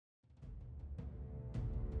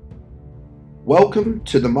Welcome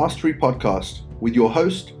to the Mastery Podcast with your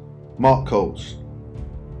host, Mark Coles.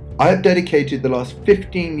 I have dedicated the last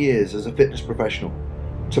 15 years as a fitness professional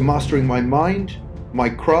to mastering my mind, my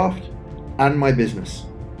craft, and my business.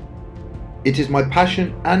 It is my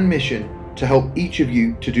passion and mission to help each of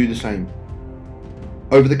you to do the same.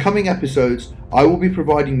 Over the coming episodes, I will be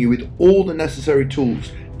providing you with all the necessary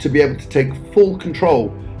tools to be able to take full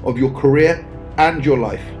control of your career and your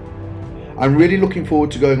life. I'm really looking forward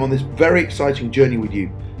to going on this very exciting journey with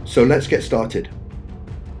you, so let's get started.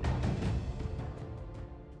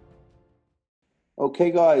 Okay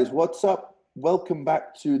guys, what's up? Welcome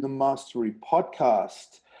back to the Mastery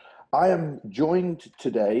Podcast. I am joined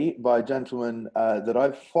today by a gentleman that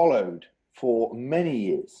I've followed for many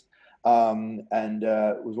years and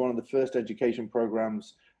was one of the first education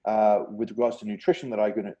programs with regards to nutrition that I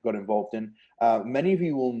got involved in. Many of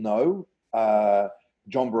you will know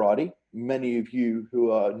John Berardi. Many of you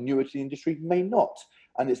who are newer to the industry may not.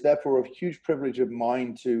 And it's therefore a huge privilege of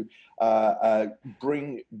mine to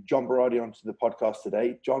bring John Berardi onto the podcast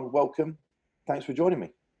today. John, welcome. Thanks for joining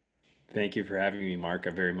me. Thank you for having me, Mark. I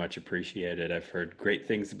very much appreciate it. I've heard great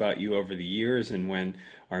things about you over the years, and when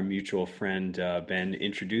our mutual friend Ben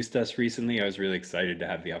introduced us recently, I was really excited to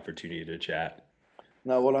have the opportunity to chat.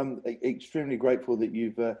 No, well, I'm extremely grateful that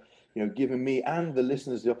you've given me and the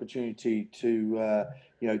listeners the opportunity to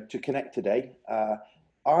to connect today.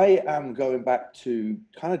 I am going back to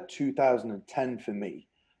kind of 2010 for me,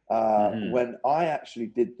 when I actually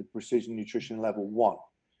did the Precision Nutrition Level 1.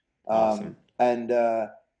 Awesome. And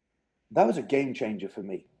that was a game changer for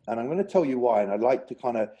me. And I'm going to tell you why. And I'd like to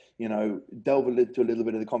kind of, delve into a little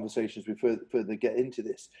bit of the conversations before further get into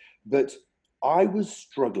this. But I was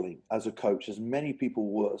struggling as a coach, as many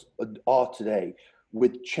people are today,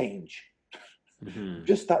 with change.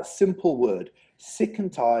 Just that simple word, sick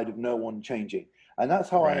and tired of no one changing. And that's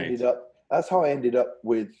how I ended up. That's how I ended up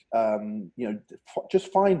with,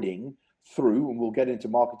 just finding through, and we'll get into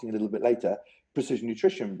marketing a little bit later, precision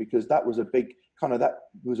nutrition, because that was a big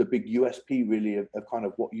USP really of kind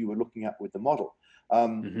of what you were looking at with the model.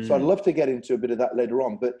 So I'd love to get into a bit of that later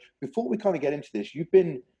on. But before we kind of get into this, you've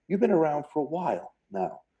been around for a while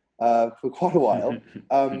now, for quite a while.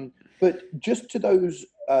 But just to those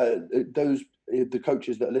the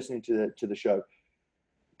coaches that are listening to the show,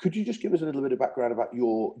 could you just give us a little bit of background about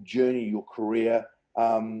your journey, your career,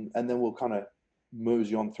 and then we'll kind of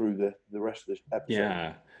mosey on through the rest of this episode.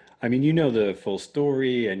 Yeah. I mean, you know the full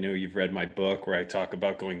story. I know you've read my book where I talk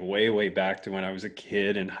about going way, way back to when I was a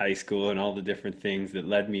kid in high school and all the different things that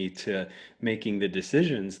led me to making the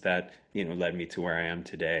decisions that, led me to where I am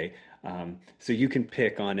today. So you can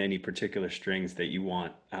pick on any particular strings that you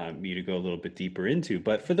want me to go a little bit deeper into.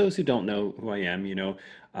 But for those who don't know who I am,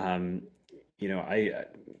 I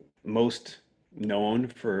most known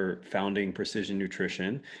for founding Precision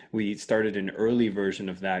Nutrition. We started an early version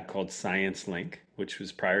of that called Science Link, which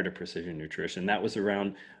was prior to Precision Nutrition. That was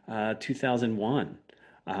around 2001,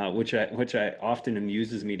 which I often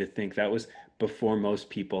amuses me to think that was before most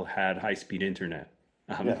people had high-speed internet.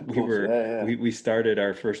 Yeah, of course. Yeah. We started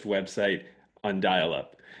our first website on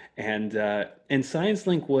dial-up. And Science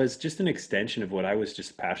Link was just an extension of what I was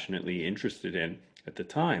just passionately interested in at the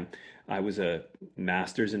time. I was a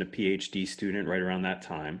master's and a PhD student right around that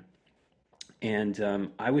time.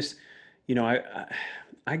 And I was,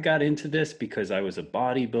 I got into this because I was a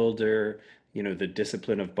bodybuilder. The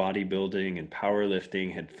discipline of bodybuilding and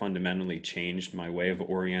powerlifting had fundamentally changed my way of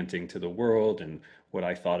orienting to the world and what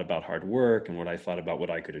I thought about hard work and what I thought about what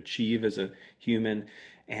I could achieve as a human.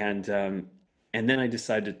 And then I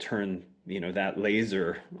decided to turn that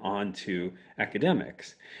laser onto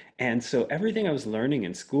academics. And so everything I was learning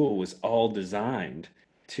in school was all designed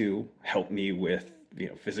to help me with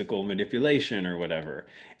physical manipulation or whatever.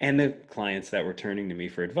 And the clients that were turning to me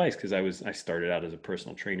for advice, because I started out as a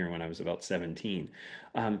personal trainer when I was about 17.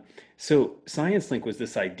 So Science Link was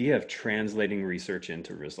this idea of translating research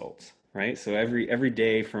into results, right? So every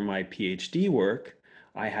day for my PhD work,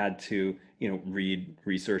 I had to read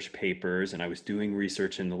research papers, and I was doing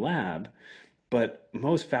research in the lab. But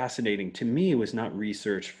most fascinating to me was not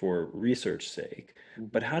research for research sake,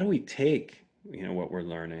 but how do we take what we're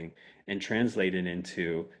learning and translate it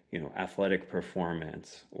into athletic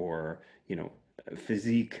performance or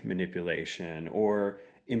physique manipulation or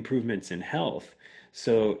improvements in health.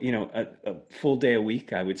 So a full day a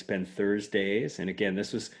week I would spend Thursdays, and again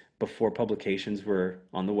this was before publications were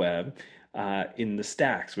on the web, in the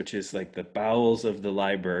stacks, which is like the bowels of the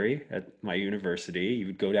library at my university. You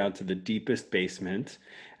would go down to the deepest basement,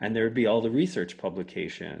 and there would be all the research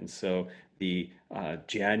publications. So the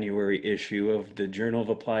January issue of the Journal of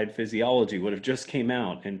Applied Physiology would have just came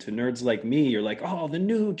out. And to nerds like me, you're like, oh, the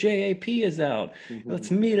new JAP is out.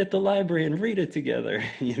 Let's meet at the library and read it together,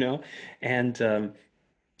 you know? And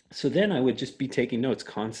so then I would just be taking notes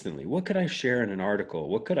constantly. What could I share in an article?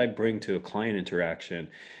 What could I bring to a client interaction?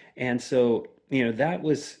 And so, that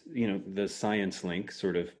was, the Science Link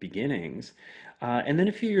sort of beginnings. And then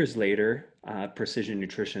a few years later, Precision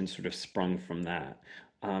Nutrition sort of sprung from that,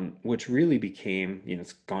 which really became,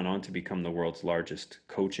 it's gone on to become the world's largest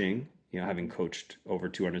coaching, having coached over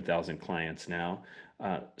 200,000 clients now,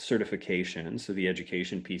 certification, so the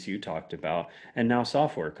education piece you talked about, and now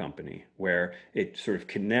software company, where it sort of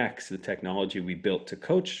connects the technology we built to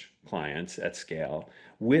coach clients at scale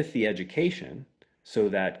with the education so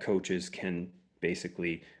that coaches can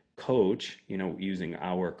basically coach, using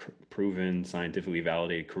our proven, scientifically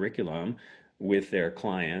validated curriculum with their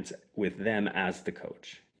clients, with them as the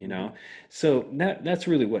coach, So that's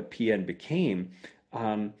really what PN became.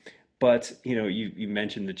 But you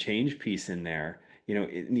mentioned the change piece in there.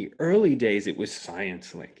 In the early days, it was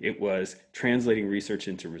Science Link. It was translating research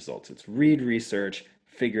into results. It's read research,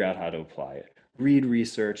 figure out how to apply it. Read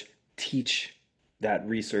research, teach that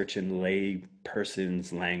research in lay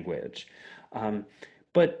person's language.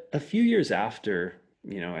 But a few years after,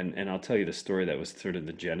 and I'll tell you the story that was sort of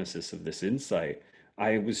the genesis of this insight,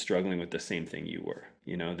 I was struggling with the same thing you were,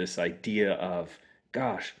 this idea of,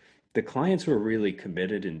 gosh, the clients who are really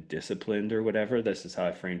committed and disciplined or whatever, this is how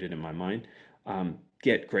I framed it in my mind,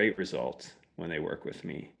 get great results when they work with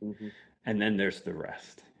me. Hmm. And then there's the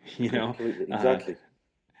rest, you know? Completely, Uh, exactly.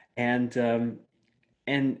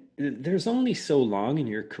 and there's only so long in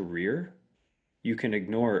your career you can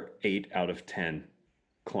ignore 8 out of 10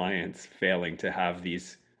 clients failing to have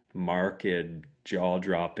these marked,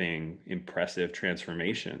 jaw-dropping, impressive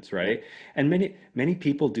transformations, Yep, right? And many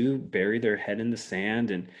people do bury their head in the sand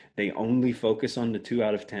and they only focus on the 2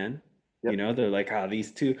 out of 10. yep. They're like,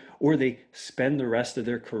 these two, or they spend the rest of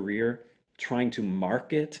their career trying to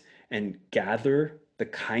market and gather the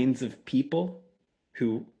kinds of people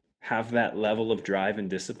who have that level of drive and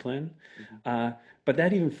discipline. Hmm. Uh, but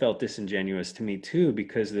that even felt disingenuous to me too,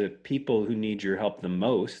 because the people who need your help the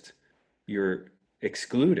most, you're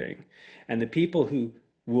excluding. And the people who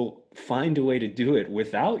will find a way to do it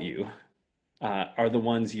without you are the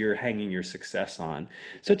ones you're hanging your success on.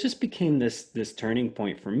 So it just became this turning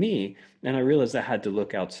point for me, and I realized I had to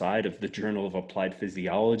look outside of the Journal of Applied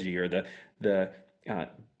Physiology or the uh,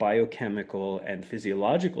 biochemical and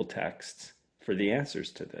physiological texts for the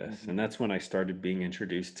answers to this. Hmm. And that's when I started being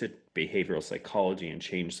introduced to behavioral psychology and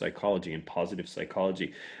change psychology and positive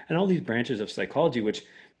psychology and all these branches of psychology, which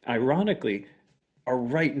ironically are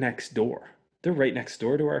right next door. They're right next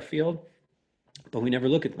door to our field, but we never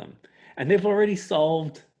look at them. And they've already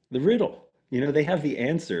solved the riddle. They have the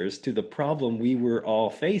answers to the problem we were all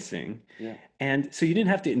facing. Yeah. And so you didn't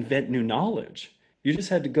have to invent new knowledge. You just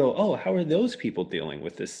had to go, oh, how are those people dealing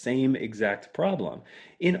with this same exact problem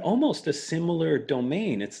in almost a similar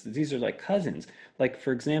domain? These are like cousins. Like,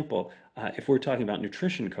 for example, if we're talking about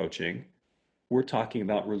nutrition coaching, we're talking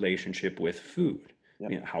about relationship with food,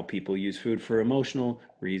 Yep. how people use food for emotional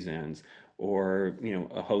reasons, or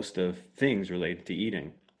a host of things related to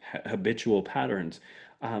eating, habitual patterns.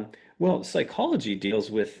 Um, well, psychology deals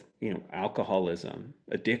with alcoholism,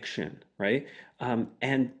 addiction, right?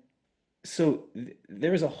 And so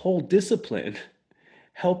there's a whole discipline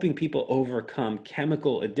helping people overcome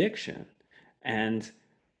chemical addiction. And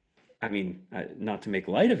I mean, not to make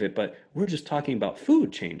light of it, but we're just talking about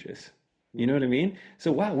food changes. You know Hmm. what I mean?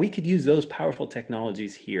 So, wow, we could use those powerful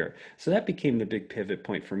technologies here. So that became the big pivot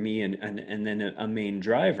point for me, and then a main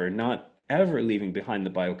driver, not ever leaving behind the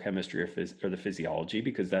biochemistry or the physiology,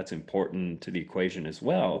 because that's important to the equation as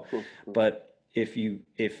well. Of course, of course. But if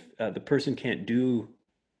the person can't do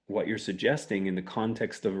what you're suggesting in the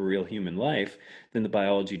context of a real human life, then the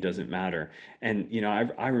biology doesn't matter. And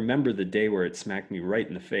I remember the day where it smacked me right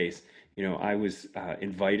in the face. I was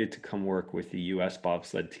invited to come work with the U.S.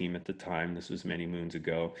 bobsled team at the time. This was many moons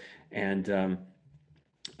ago, and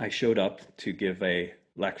I showed up to give a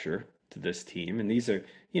lecture to this team. And these are,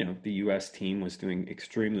 the U.S. team was doing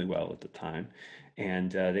extremely well at the time,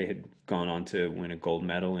 and they had gone on to win a gold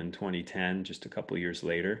medal in 2010, just a couple of years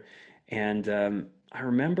later. And I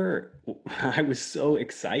remember I was so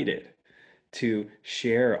excited to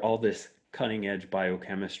share all this cutting edge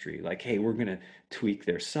biochemistry. Like, hey, we're gonna tweak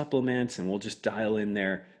their supplements and we'll just dial in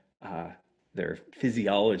their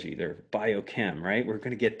physiology, their biochem, right? We're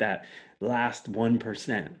gonna get that last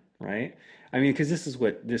 1%. right? I mean, because this is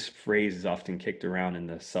what this phrase is often kicked around in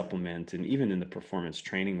the supplement and even in the performance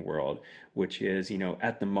training world, which is,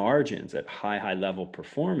 at the margins, at high level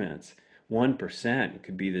performance, 1%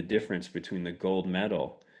 could be the difference between the gold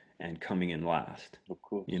medal and coming in last, Of you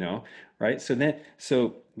course. know, right? So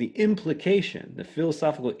the implication, the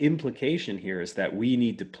philosophical implication here is that we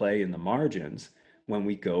need to play in the margins when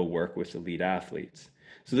we go work with elite athletes.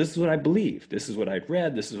 So this is what I believe. This is what I'd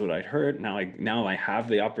read. This is what I'd heard. Now I have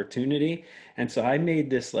the opportunity, and so I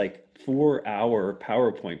made this like 4-hour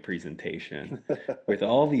PowerPoint presentation with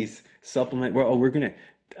all these supplement. Well, we're gonna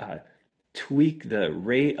uh, tweak the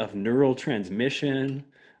rate of neural transmission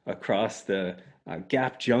across the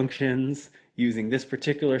gap junctions using this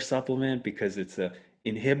particular supplement because it's a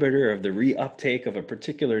inhibitor of the reuptake of a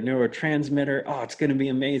particular neurotransmitter. Oh, it's going to be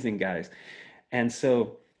amazing, guys. And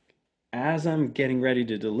so as I'm getting ready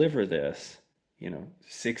to deliver this,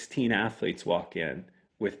 16 athletes walk in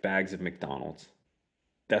with bags of McDonald's.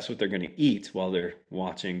 That's what they're going to eat while they're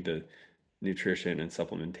watching the nutrition and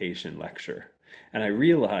supplementation lecture. And I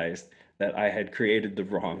realized that I had created the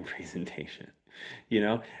wrong presentation.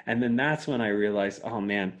 And then that's when I realized, oh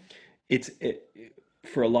man,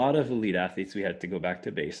 for a lot of elite athletes, we had to go back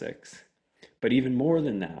to basics. But even more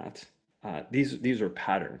than that, these are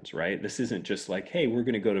patterns, right? This isn't just like, hey, we're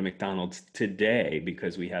going to go to McDonald's today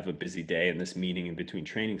because we have a busy day and this meeting in between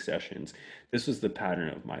training sessions. This was the pattern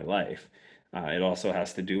of my life. It also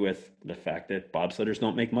has to do with the fact that bobsledders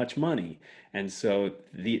don't make much money. And so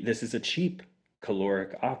this is a cheap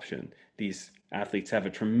caloric option. These athletes have a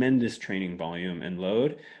tremendous training volume and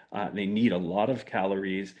load. They need a lot of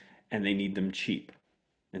calories and they need them cheap.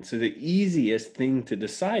 And so the easiest thing to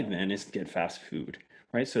decide then is to get fast food,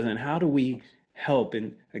 right? So then how do we help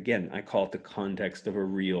in, again, I call it the context of a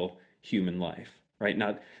real human life, right?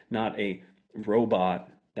 Not a robot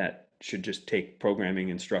that should just take programming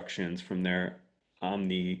instructions from their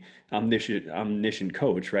omniscient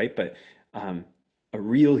coach, right? But a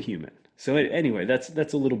real human. So anyway, that's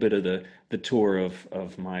a little bit of the tour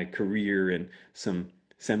of my career and some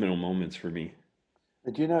seminal moments for me.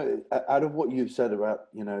 And do you know, out of what you've said about,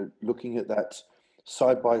 looking at that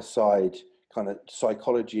side by side kind of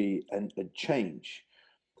psychology and change,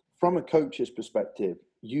 from a coach's perspective,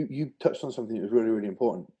 you touched on something that was really, really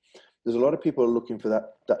important. There's a lot of people are looking for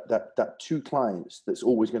that two clients that's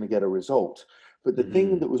always going to get a result. But the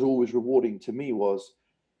thing Hmm. that was always rewarding to me was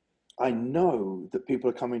I know that people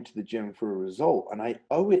are coming to the gym for a result, and I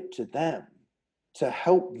owe it to them to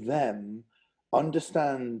help them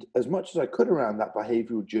understand as much as I could around that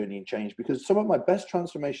behavioral journey and change. Because some of my best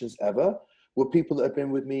transformations ever were people that had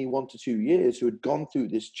been with me 1 to 2 years who had gone through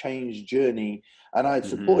this change journey, and I had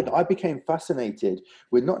supported. Hmm. I became fascinated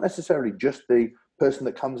with not necessarily just the person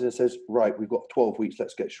that comes in and says, "Right, we've got 12 weeks,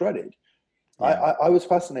 let's get shredded." Yeah. I was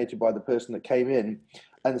fascinated by the person that came in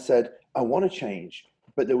and said, I want to change,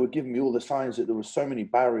 but they were giving me all the signs that there were so many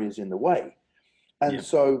barriers in the way. And Yeah.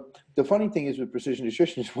 so the funny thing is with precision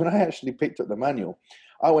nutrition is when I actually picked up the manual,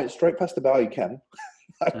 I went straight past the biochem.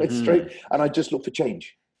 I went straight Hmm. and I just looked for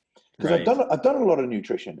change because Right. I've done a lot of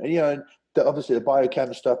nutrition, and obviously the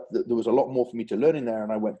biochem stuff. There was a lot more for me to learn in there,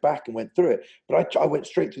 and I went back and went through it. But I went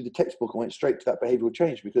straight through the textbook and went straight to that behavioral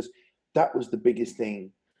change because that was the biggest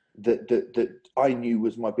thing that I knew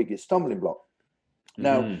was my biggest stumbling block.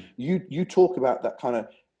 Now, Hmm. you talk about that kind of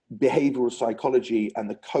behavioral psychology and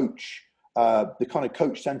the kind of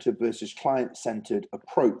coach centered versus client centered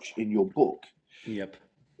approach in your book. Yep.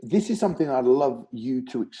 This is something I'd love you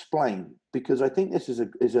to explain because I think this is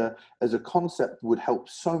a concept would help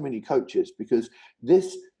so many coaches because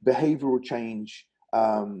this behavioral change.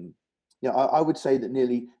 I would say that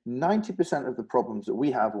nearly 90% of the problems that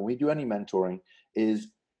we have when we do any mentoring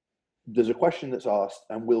is there's a question that's asked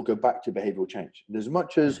and we'll go back to behavioral change. And as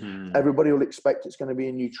much as Hmm. everybody will expect it's going to be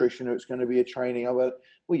a nutrition or it's going to be a training, well,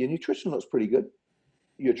 your nutrition looks pretty good.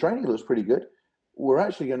 Your training looks pretty good. We're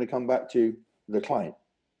actually going to come back to the client.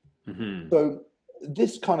 Hmm. So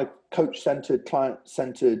this kind of coach-centered,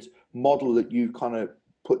 client-centered model that you kind of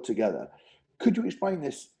put together, could you explain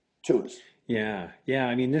this to us? Yeah. Yeah.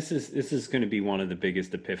 I mean, this is going to be one of the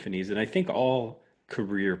biggest epiphanies, and I think all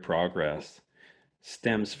career progress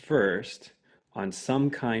stems first on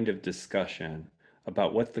some kind of discussion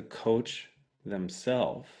about what the coach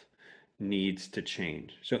themselves needs to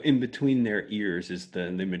change. So in between their ears is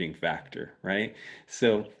the limiting factor, right?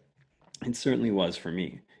 So it certainly was for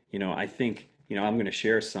me. I think, I'm going to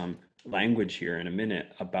share some language here in a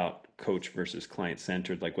minute about coach versus client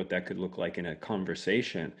centered, like what that could look like in a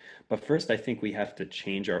conversation. But first, I think we have to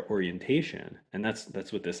change our orientation. And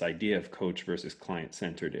that's what this idea of coach versus client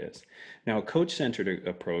centered is. Now, a coach centered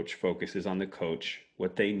approach focuses on the coach,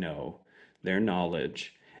 what they know, their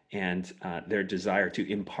knowledge, and their desire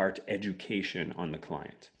to impart education on the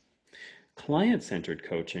client. Client centered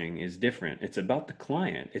coaching is different. It's about the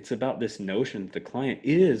client. It's about this notion that the client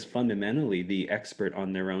is fundamentally the expert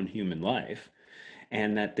on their own human life,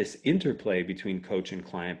 and that this interplay between coach and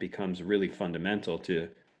client becomes really fundamental to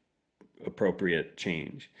appropriate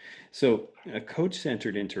change. So, a coach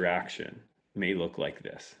centered interaction may look like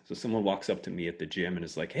this. So, someone walks up to me at the gym and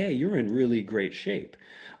is like, "Hey, you're in really great shape.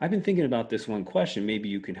 I've been thinking about this one question. Maybe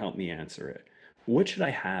you can help me answer it. What should I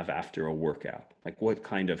have after a workout? Like, what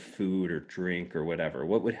kind of food or drink or whatever?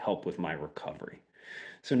 What would help with my recovery?"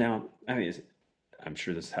 So now, I mean, I'm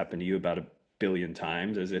sure this happened to you about a billion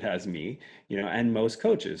times as it has me, and most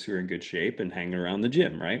coaches who are in good shape and hanging around the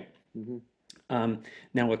gym, right? Mm-hmm.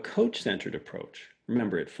 Now, a coach centered approach,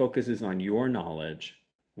 remember, it focuses on your knowledge,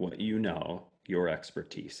 what you know, your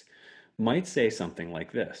expertise. Might say something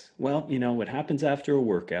like this. Well, what happens after a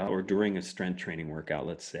workout or during a strength training workout,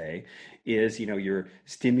 let's say, is, you're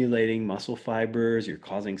stimulating muscle fibers, you're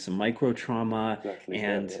causing some micro trauma, Exactly.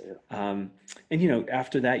 Yeah, and, yeah, yeah.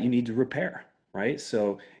 after that, you need to repair, right?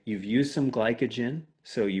 So you've used some glycogen,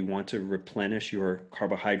 so you want to replenish your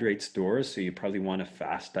carbohydrate stores. So you probably want a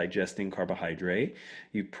fast digesting carbohydrate.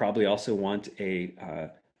 You probably also want a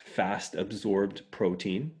fast absorbed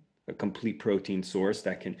protein, a complete protein source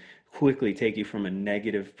that can quickly take you from a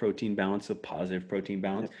negative protein balance to positive protein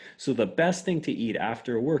balance. Yep. So the best thing to eat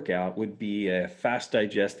after a workout would be a fast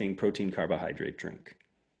digesting protein carbohydrate drink,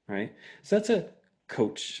 right? So that's a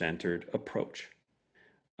coach centered approach.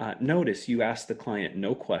 Notice you asked the client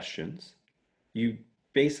no questions. You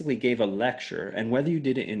basically gave a lecture, and whether you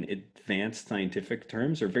did it in advanced scientific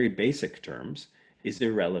terms or very basic terms is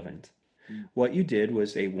irrelevant. Mm. What you did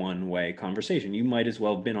was a one-way conversation. You might as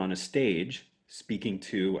well have been on a stage speaking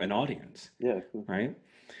to an audience, Yeah, cool. right?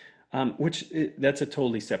 That's a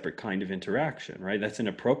totally separate kind of interaction, right? That's an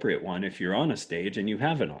appropriate one if you're on a stage and you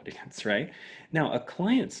have an audience, right? Now, a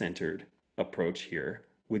client-centered approach here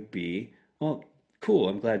would be, well, cool,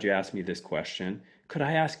 I'm glad you asked me this question. Could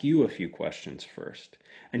I ask you a few questions first?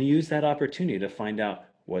 And use that opportunity to find out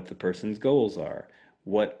what the person's goals are,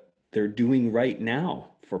 what they're doing right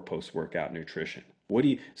now for post-workout nutrition.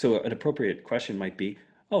 So an appropriate question might be,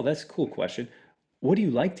 oh, that's a cool question. What do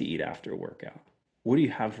you like to eat after a workout? What do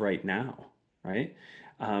you have right now? Right?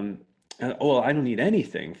 Um, well, I don't need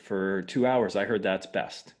anything for 2 hours. I heard that's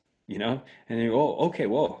best, And then, oh, okay,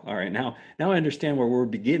 well, all right, now I understand where we're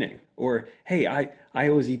beginning. Or, hey, I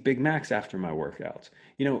always eat Big Macs after my workouts.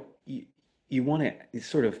 You want to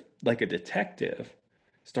sort of like a detective,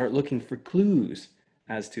 start looking for clues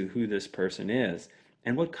as to who this person is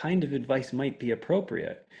and what kind of advice might be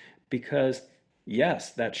appropriate. Because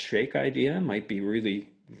yes, that shake idea might be really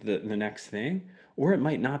the next thing, or it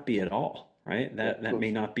might not be at all, right? Yeah, That of that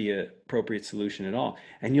may course. not be an appropriate solution at all.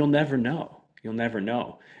 And you'll never know. You'll never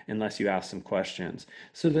know unless you ask some questions.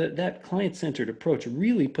 So that client-centered approach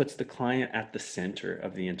really puts the client at the center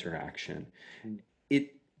of the interaction. Mm.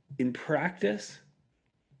 It in practice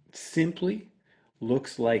simply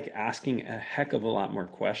looks like asking a heck of a lot more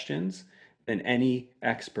questions than any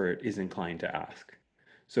expert is inclined to ask.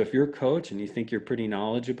 So if you're a coach and you think you're pretty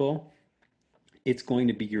knowledgeable, it's going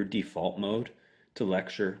to be your default mode to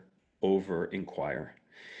lecture over inquire.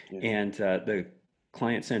 Yeah. And the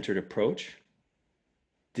client centered approach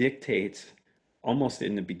dictates almost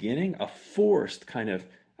in the beginning a forced kind of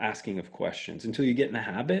asking of questions until you get in the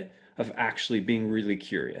habit of actually being really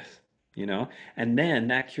curious. And then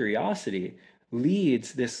that curiosity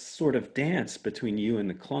leads this sort of dance between you and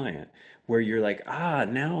the client where you're like,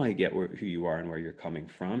 now I get who you are and where you're coming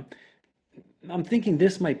from. I'm thinking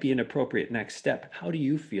this might be an appropriate next step. How do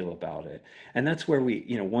you feel about it? And that's where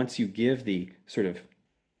once you give the sort of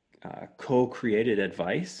co-created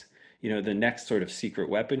advice, the next sort of secret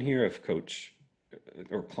weapon here of coach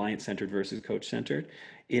or client-centered versus coach-centered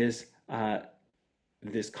is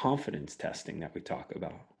this confidence testing that we talk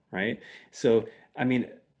about, right? So, I mean,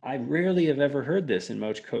 I rarely have ever heard this in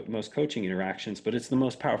most coaching interactions, but it's the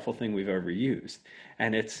most powerful thing we've ever used.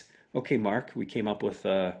 And it's, okay, Mark, we came up with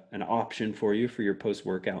an option for you for your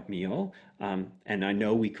post-workout meal. And I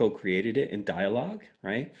know we co-created it in dialogue,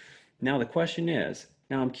 right? Now the question is,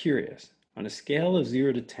 now I'm curious, on a scale of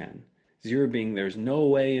 0 to 10, 0 being there's no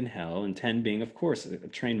way in hell, and 10 being, of course, a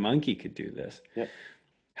trained monkey could do this. Yeah.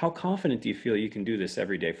 How confident do you feel you can do this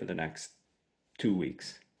every day for the next 2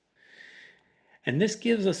 weeks? And this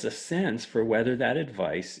gives us a sense for whether that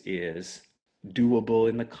advice is doable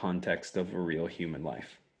in the context of a real human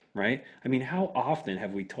life, right? I mean, how often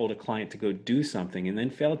have we told a client to go do something and then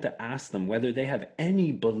failed to ask them whether they have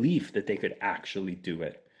any belief that they could actually do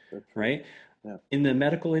it, So true. right? Yeah. In the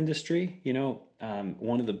medical industry,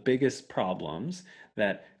 one of the biggest problems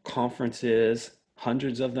that conferences,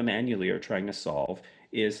 hundreds of them annually, are trying to solve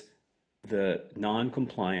is the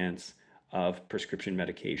non-compliance of prescription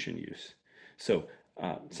medication use. So,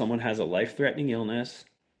 someone has a life-threatening illness,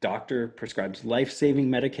 doctor prescribes life-saving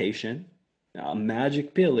medication, a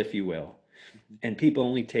magic pill, if you will, Mhm. and people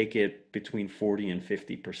only take it between 40 and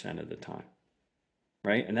 50% of the time,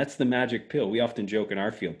 right? And that's the magic pill. We often joke in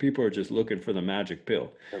our field, people are just looking for the magic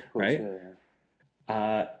pill, Of course, right? yeah,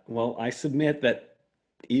 yeah. Well, I submit that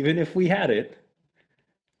even if we had it,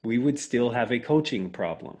 we would still have a coaching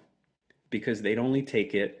problem because they'd only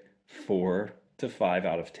take it 4 to 5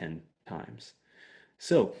 out of 10 times.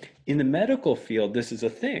 So in the medical field, this is a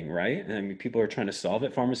thing, right? I mean, people are trying to solve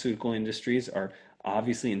it. Pharmaceutical industries are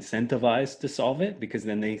obviously incentivized to solve it because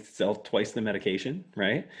then they sell twice the medication,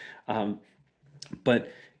 right? Um,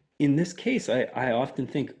 but in this case, I often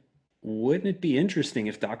think, wouldn't it be interesting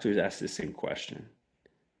if doctors asked the same question?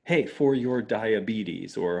 Hey, for your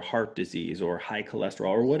diabetes or heart disease or high cholesterol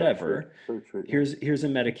or So true. whatever, So true. Yeah. here's a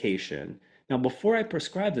medication. Now, before I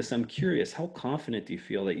prescribe this, I'm curious, how confident do you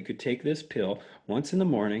feel that you could take this pill once in the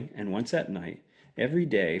morning and once at night every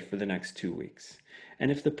day for the next 2 weeks?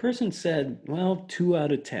 And if the person said, well, 2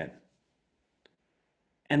 out of 10,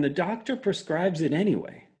 and the doctor prescribes it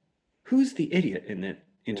anyway, who's the idiot in that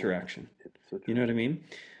Yeah. interaction? It's so You know true. what I mean?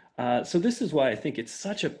 So this is why I think it's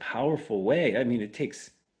such a powerful way. I mean, it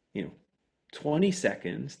takes, you know, 20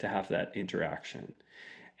 seconds to have that interaction.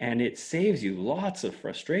 And it saves you lots of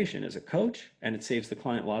frustration as a coach, and it saves the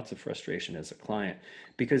client lots of frustration as a client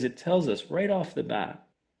because it tells us right off the bat,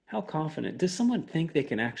 how confident does someone think they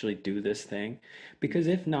can actually do this thing? Because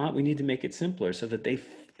if not, we need to make it simpler so that they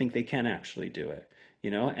think they can actually do it.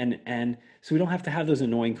 And so we don't have to have those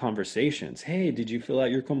annoying conversations. Hey, did you fill out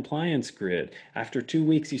your compliance grid? After 2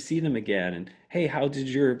 weeks, you see them again, and hey, how did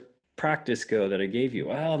your practice go that I gave you?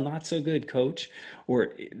 Well, not so good, coach.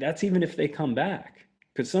 Or that's even if they come back,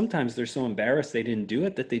 because sometimes they're so embarrassed they didn't do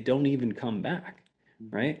it that they don't even come back, Hmm.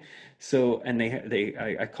 right? So, and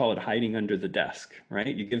I call it hiding under the desk,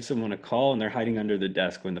 right? You give someone a call and they're hiding under the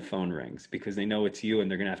desk when the phone rings because they know it's you and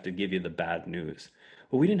they're going to have to give you the bad news.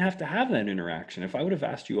 Well, we didn't have to have that interaction. If I would have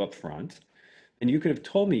asked you up front, and you could have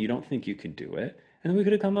told me you don't think you could do it, and then we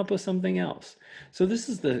could have come up with something else. So this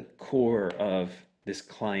is the core of this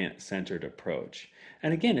client-centered approach.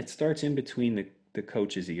 And again, it starts in between the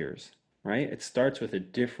coach's ears, right? It starts with a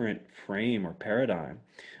different frame or paradigm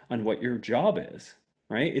on what your job is,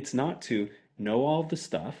 right? It's not to know all the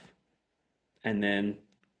stuff and then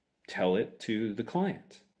tell it to the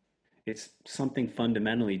client. It's something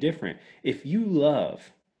fundamentally different. If you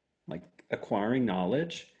love like acquiring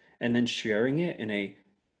knowledge and then sharing it in a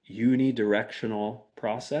unidirectional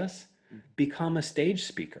process, become a stage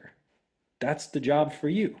speaker. That's the job for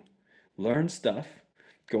you. Learn stuff,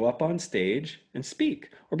 go up on stage and speak,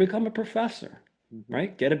 or become a professor, Hmm.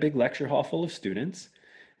 right? Get a big lecture hall full of students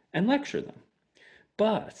and lecture them.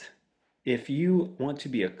 But if you want to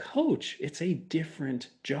be a coach, it's a different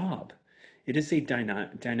job. It is a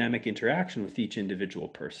dynamic interaction with each individual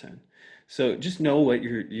person. So just know what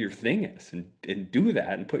your thing is and do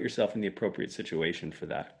that and put yourself in the appropriate situation for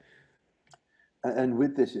that. And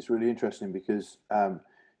with this, it's really interesting because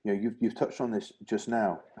you've touched on this just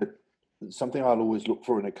now, but something I'll always look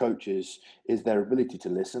for in a coach is their ability to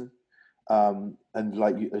listen. And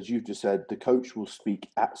like you, as you've just said, the coach will speak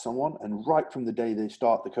at someone, and right from the day they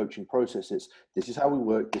start the coaching process, it's this is how we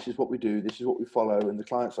work, this is what we do, this is what we follow, and the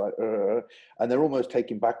client's like, and they're almost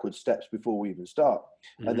taking backward steps before we even start.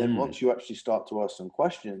 And then Mm, once you actually start to ask some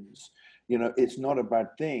questions, it's not a bad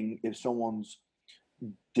thing if someone's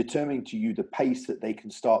determining to you the pace that they can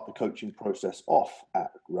start the coaching process off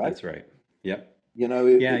at, right? that's right. Yep. You know,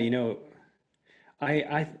 it, Yeah, it,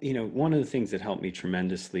 one of the things that helped me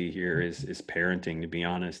tremendously here is parenting, to be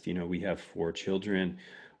honest. We have 4 children.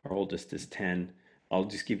 Our oldest is 10. I'll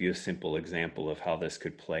just give you a simple example of how this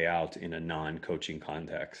could play out in a non-coaching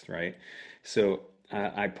context, right? So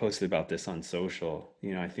I posted about this on social.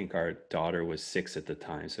 I think our daughter was 6 at the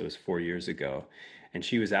time, so it was 4 years ago. And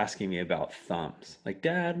she was asking me about thumbs. Like,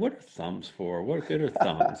 Dad, what are thumbs for? What good are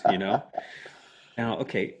thumbs? Now,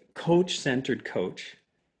 okay, coach-centered coach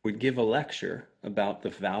would give a lecture about the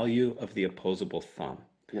value of the opposable thumb.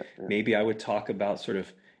 yeah, yeah. Maybe I would talk about sort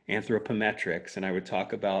of anthropometrics, and I would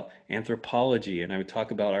talk about anthropology, and I would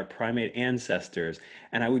talk about our primate ancestors,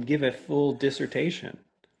 and I would give a full dissertation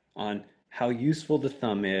on how useful the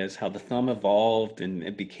thumb is, how the thumb evolved and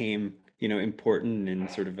it became, important in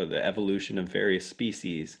sort of the evolution of various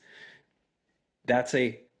species. That's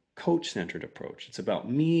a coach-centered approach. It's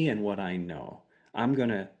about me and what I know. I'm going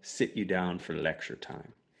to sit you down for lecture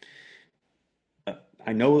time.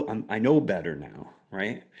 I know better now,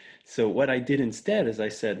 right? So what I did instead is I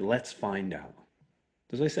said, let's find out.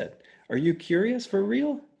 As I said, are you curious for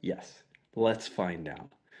real? Yes. Let's find out.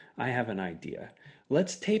 I have an idea.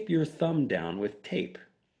 Let's tape your thumb down with tape,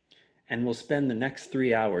 and we'll spend the next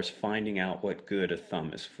 3 hours finding out what good a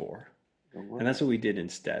thumb is for. Oh, And that's wow. what we did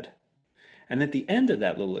instead. And at the end of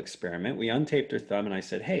that little experiment, we untaped her thumb and I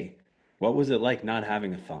said, hey, what was it like not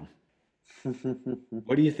having a thumb?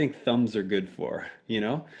 What do you think thumbs are good for?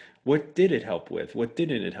 What did it help with? What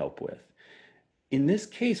didn't it help with? In this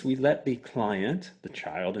case, we let the client, the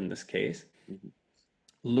child in this case, Mhm,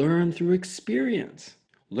 learn through experience,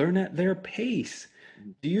 learn at their pace.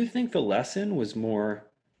 mhm. Do you think the lesson was more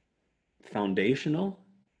foundational,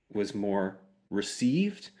 was more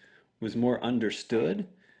received, was more understood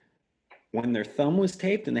when their thumb was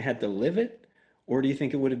taped and they had to live it? Or do you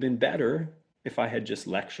think it would have been better if I had just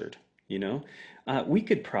lectured? You know, we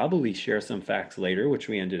could probably share some facts later, which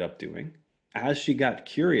we ended up doing. As she got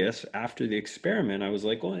curious after the experiment, I was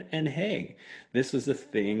like, well, and hey, this was a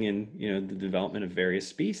thing in, the development of various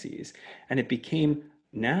species. And it became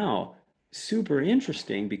now super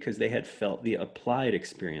interesting because they had felt the applied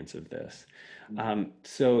experience of this.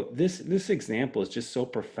 So this example is just so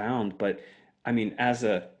profound. But I mean, as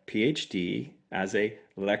a PhD, as a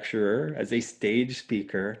lecturer, as a stage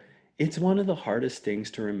speaker, it's one of the hardest things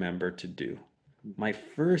to remember to do. My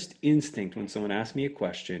first instinct when someone asks me a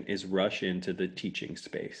question is rush into the teaching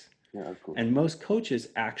space. Yeah, of course. And most coaches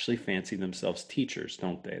actually fancy themselves teachers,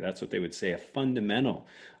 don't they? That's what they would say a fundamental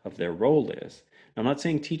of their role is. Now, I'm not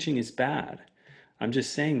saying teaching is bad. I'm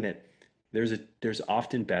just saying that there's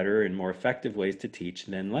often better and more effective ways to teach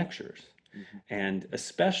than lectures. Mhm. And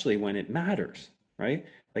especially when it matters, right?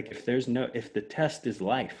 Like if the test is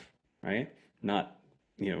life, right? Not,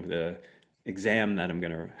 the exam that I'm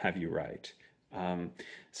going to have you write. Um,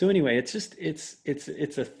 so anyway, it's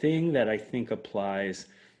a thing that I think applies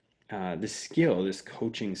this skill, this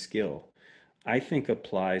coaching skill, I think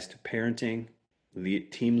applies to parenting,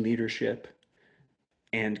 team leadership,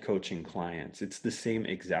 and coaching clients. It's the same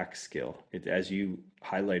exact skill. As you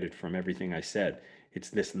highlighted from everything I said, it's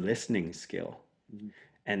this listening skill. Mhm.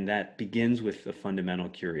 And that begins with the fundamental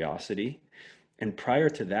curiosity. And prior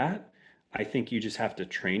to that, I think you just have to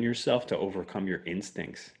train yourself to overcome your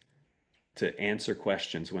instincts to answer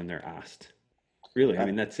questions when they're asked. Really, I Uh,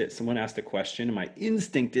 mean, that's it. Someone asked a question, and my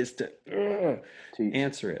instinct is to Teach.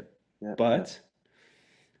 answer it. Yeah, yeah. But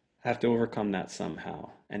I have to overcome that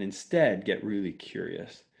somehow and instead get really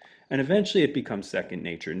curious. And eventually it becomes second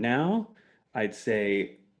nature. Now, I'd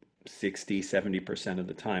say 60, 70% of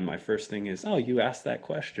the time, my first thing is, oh, you asked that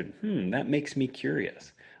question. That makes me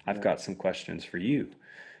curious. I've Yeah. got some questions for you.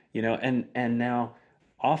 And now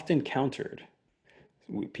often countered,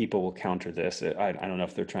 people will counter this. I don't know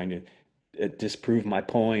if they're trying to disprove my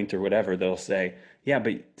point or whatever. They'll say, yeah,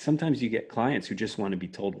 but sometimes you get clients who just want to be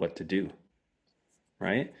told what to do,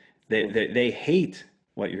 right? They hate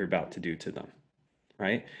what you're about to do to them,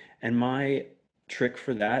 right? And my trick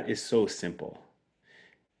for that is so simple.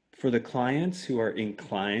 For the clients who are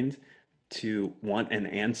inclined to want an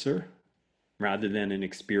answer rather than an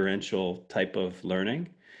experiential type of learning,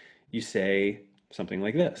 you say something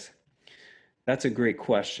like this. That's a great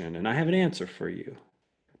question, and I have an answer for you.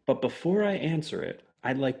 But before I answer it,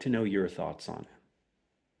 I'd like to know your thoughts on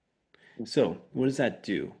it. Mhm. So, what does that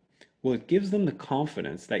do? Well, it gives them the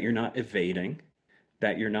confidence that you're not evading,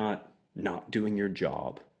 that you're not doing your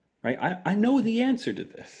job, right? I know the answer to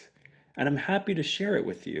this, and I'm happy to share it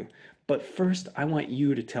with you. But first, I want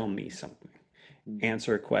you to tell me something, Mhm.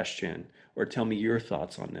 answer a question, or tell me your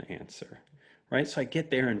thoughts on the answer, right? So I get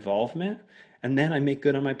their involvement, and then I make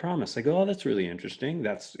good on my promise. I go, oh, that's really interesting.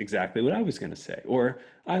 That's exactly what I was going to say. Or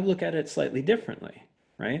I look at it slightly differently,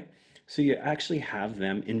 right? So you actually have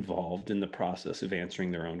them involved in the process of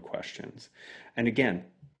answering their own questions. And again,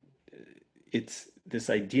 it's this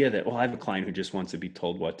idea that, well, I have a client who just wants to be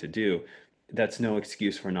told what to do. That's no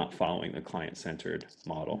excuse for not following the client centered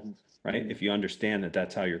model, Mhm. right? Mhm. If you understand that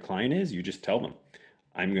that's how your client is, you just tell them,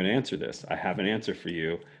 I'm going to answer this. I have an answer for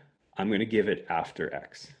you. I'm going to give it after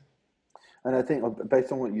X. And I think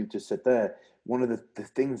based on what you've just said there, one of the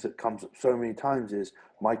things that comes up so many times is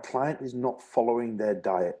my client is not following their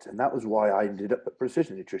diet. And that was why I ended up at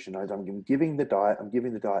Precision Nutrition. I'm giving the diet, I'm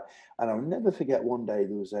giving the diet. And I'll never forget one day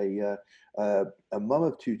there was a mum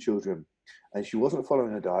of two children and she wasn't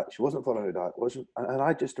following her diet. She wasn't following her diet. Wasn't, and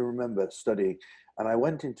I just remember studying and I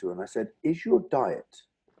went into her and I said, is your diet,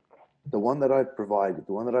 the one that I've provided,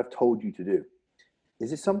 the one that I've told you to do,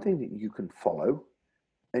 is it something that you can follow?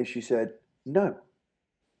 And she said, no.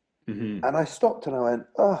 Hmm. And I stopped and I went,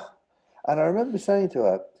 oh. And I remember saying to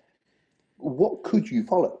her, what could you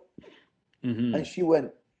follow? And Hmm. she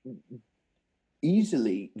went,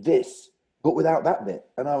 easily this, but without that bit.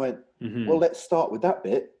 And I went, well, Hmm. let's start with that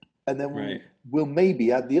bit and then Right. we'll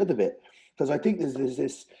maybe add the other bit. Because I think there's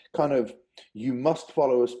this kind of, you must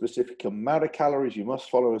follow a specific amount of calories, you must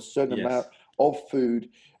follow a certain amount Yes. of food.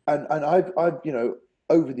 And I've,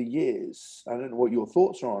 over the years, I don't know what your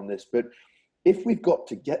thoughts are on this, but if we've got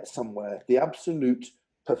to get somewhere, the absolute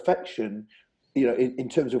perfection, in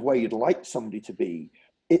terms of where you'd like somebody to be,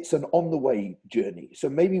 it's an on the way journey. So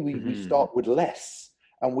maybe we Hmm. start with less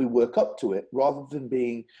and we work up to it rather than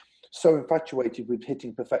being so infatuated with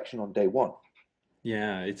hitting perfection on day one.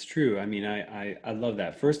 Yeah, it's true. I mean, I love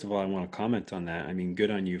that. First of all, I want to comment on that. I mean,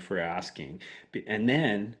 good on you for asking. And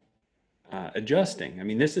then adjusting. I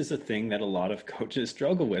mean, this is a thing that a lot of coaches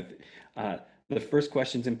struggle with. Uh, the first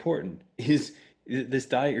question is important. Is this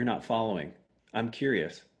diet you're not following? I'm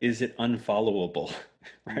curious. Is it unfollowable?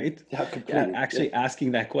 Right? Yeah, Yeah, completely. Yeah. actually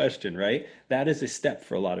asking that question, right? That is a step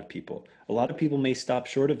for a lot of people. A lot of people may stop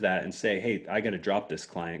short of that and say, hey, I got to drop this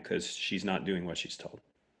client because she's not doing what she's told,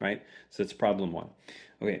 right? So it's problem one.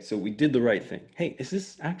 Okay, so we did the right thing. Hey, is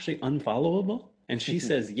this actually unfollowable? And she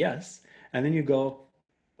says yes. And then you go,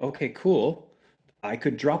 okay, cool. I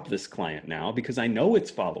could drop this client now because I know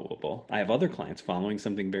it's followable. I have other clients following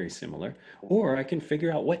something very similar, or I can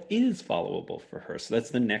figure out what is followable for her. So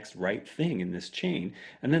that's the next right thing in this chain.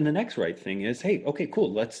 And then the next right thing is, hey, okay,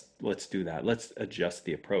 cool. Let's do that. Let's adjust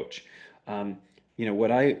the approach. Um,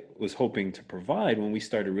 what I was hoping to provide when we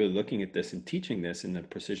started really looking at this and teaching this in the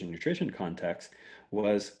precision nutrition context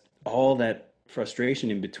was all that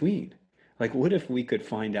frustration in between. Like, what if we could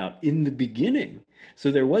find out in the beginning? So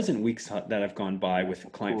there wasn't weeks that have gone by with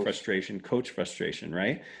Of client course. frustration, coach frustration,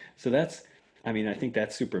 right? So that's, I mean, I think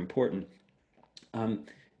that's super important. Um,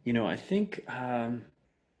 I think,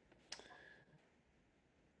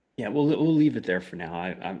 yeah, we'll leave it there for now.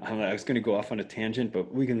 I was going to go off on a tangent,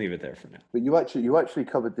 but we can leave it there for now. But you actually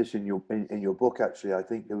covered this in your book. Actually, I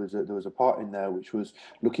think there was a part in there which was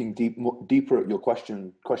looking deeper at your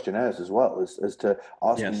questionnaires as well as to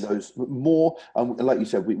asking Yes. those more. Like you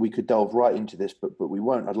said, we could delve right into this, but we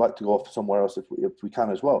won't. I'd like to go off somewhere else if we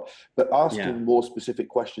can as well. But Yeah. asking more specific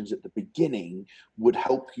questions at the beginning would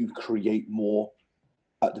help you create more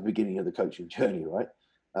at the beginning of the coaching journey, right?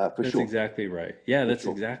 For That's sure, exactly right. Yeah, for that's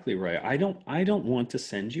sure. exactly right. I don't want to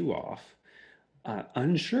send you off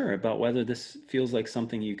unsure about whether this feels like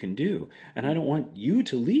something you can do. And I don't want you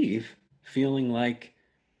to leave feeling like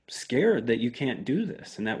scared that you can't do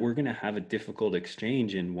this and that we're going to have a difficult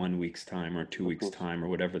exchange in 1 week's time or two Of weeks' course. time or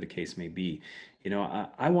whatever the case may be.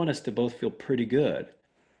 I want us to both feel pretty good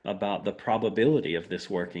about the probability of this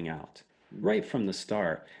working out right from the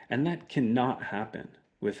start. And that cannot happen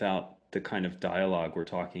without the kind of dialogue we're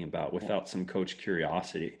talking about, Yeah. without some coach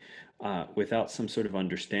curiosity, without some sort of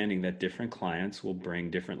understanding that different clients will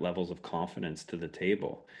bring different levels of confidence to the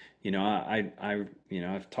table.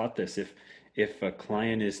 I've taught this. If a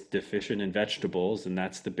client is deficient in vegetables and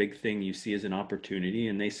that's the big thing you see as an opportunity,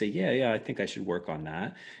 and they say, yeah, I think I should work on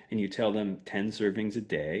that, and you tell them 10 servings a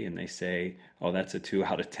day, and they say, oh, that's a 2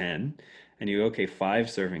 out of 10, and you go, okay, 5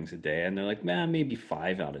 servings a day, and they're like, man, maybe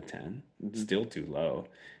 5 out of 10, Hmm. still too low.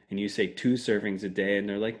 And you say 2 servings a day, and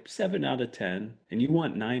they're like 7 out of 10, and you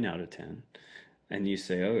want 9 out of 10, and you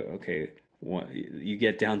say, oh, okay, you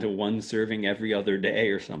get down to 1 serving every other day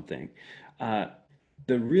or something. Uh,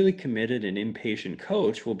 the really committed and impatient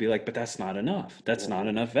coach will be like, but that's not enough. That's Yeah. not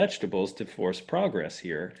enough vegetables to force progress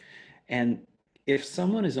here. And if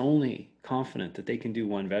someone is only confident that they can do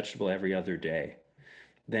one vegetable every other day,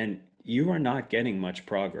 then you are not getting much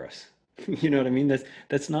progress. You know what I mean?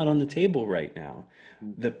 That's not on the table right now.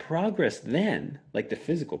 The progress then, like the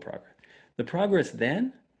physical progress, the progress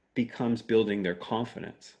then becomes building their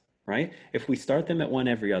confidence, right? If we start them at one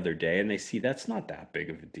every other day and they see that's not that big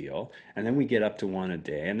of a deal, and then we get up to one a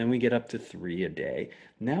day, and then we get up to 3 a day,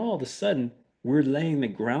 now all of a sudden we're laying the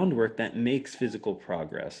groundwork that makes physical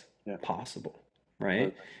progress Yeah. possible,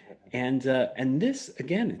 right? Totally. And this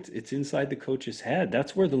again, it's inside the coach's head.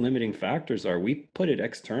 That's where the limiting factors are. We put it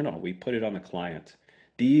external. We put it on the client.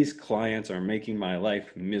 These clients are making my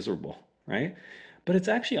life miserable, right? But it's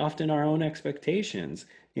actually often our own expectations.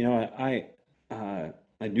 You know,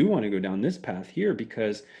 I do want to go down this path here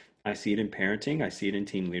because I see it in parenting, I see it in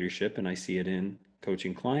team leadership, and I see it in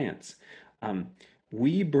coaching clients. Um,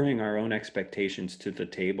 we bring our own expectations to the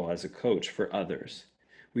table as a coach for others.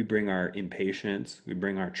 We bring our impatience, we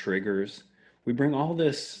bring our triggers, we bring all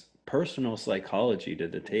this personal psychology to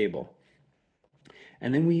the table.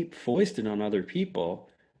 And then we foist it on other people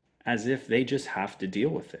as if they just have to deal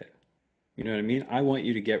with it. You know what I mean? I want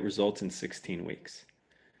you to get results in 16 weeks.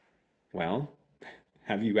 Well,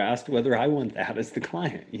 have you asked whether I want that as the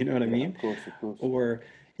client? You know what I Yeah, mean? of course, of course. Or,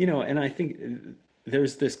 and I think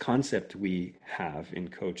there's this concept we have in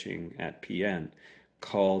coaching at PN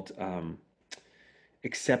called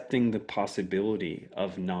accepting the possibility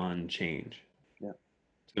of non-change. Yeah,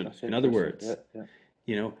 So that's in other interesting. Yeah, words,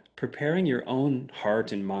 yeah. preparing your own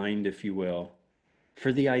heart and mind, if you will,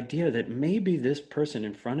 for the idea that maybe this person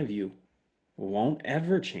in front of you won't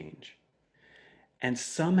ever change, and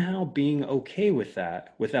somehow being okay with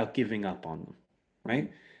that without giving up on them, Mm-hmm.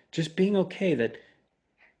 right? Just being okay that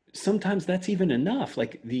sometimes that's even enough.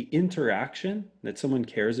 Like the interaction that someone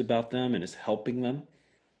cares about them and is helping them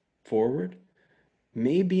forward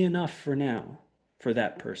may be enough for now for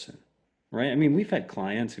that person, right? I mean, we've had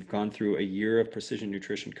clients who've gone through a year of precision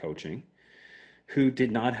nutrition coaching who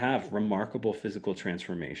did not have remarkable physical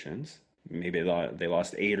transformations. Maybe they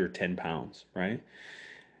lost 8 or 10 pounds, right?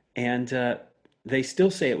 And they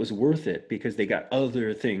still say it was worth it because they got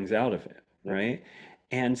other things out of it, Yeah. right?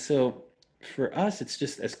 And so for us, it's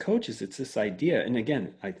just as coaches, it's this idea. And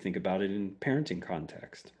again, I think about it in parenting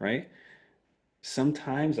context, right?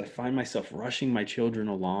 Sometimes I find myself rushing my children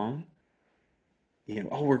along,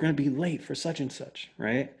 oh, we're going to be late for such and such,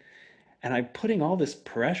 right? And I'm putting all this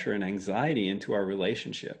pressure and anxiety into our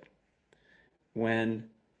relationship when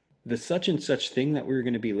the such and such thing that we were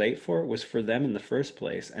going to be late for was for them in the first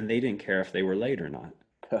place, and they didn't care if they were late or not.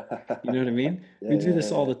 You know what I mean? Yeah, We do yeah,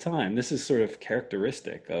 this all yeah, the time. This is sort of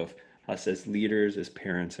characteristic of us as leaders, as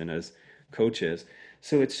parents, and as coaches.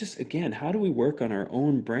 So it's just, again, how do we work on our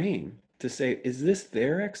own brain to say, is this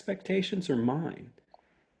their expectations or mine?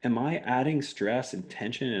 Am I adding stress and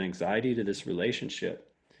tension and anxiety to this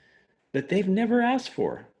relationship that they've never asked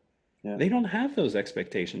for? yeah. They don't have those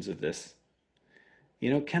expectations of this.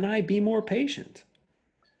 Can I be more patient?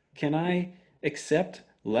 Can I accept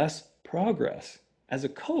less progress as a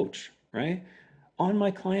coach, right? On my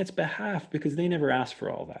client's behalf because they never asked for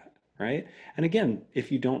all that, right? And again,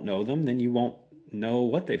 if you don't know them, then you won't know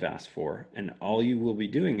what they've asked for. And all you will be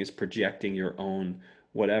doing is projecting your own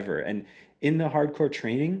whatever. And in the hardcore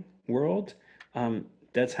training world,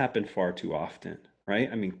 that's happened far too often, right?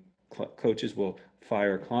 I mean, coaches will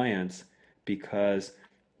fire clients because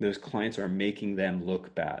those clients are making them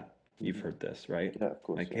look bad. You've Mm-hmm. heard this, right? Yeah, of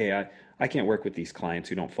course. Like, Yeah. hey, I can't work with these clients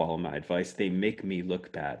who don't follow my advice. They make me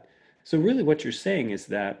look bad. So, really, what you're saying is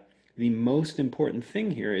that the most important thing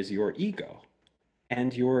here is your ego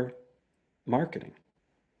and your marketing,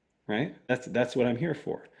 right? That's what I'm here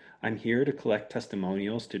for. I'm here to collect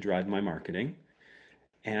testimonials to drive my marketing,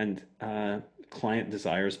 and client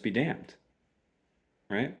desires be damned,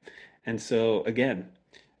 right? And so, again,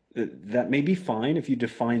 that may be fine if you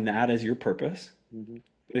define that as your purpose. Mm-hmm.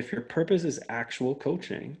 But if your purpose is actual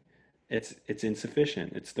coaching, it's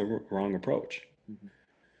insufficient. It's the wrong approach. Mm-hmm.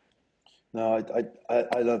 No,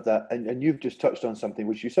 I love that. And you've just touched on something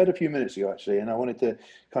which you said a few minutes ago, actually. And I wanted to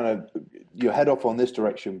kind of you head off on this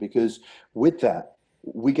direction because with that,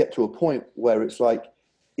 we get to a point where it's like,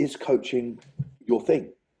 is coaching your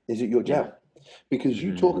thing? Is it your Yeah. jam? Because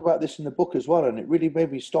you Hmm. talk about this in the book as well. And it really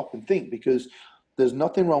made me stop and think because there's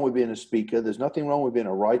nothing wrong with being a speaker. There's nothing wrong with being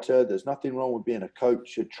a writer. There's nothing wrong with being a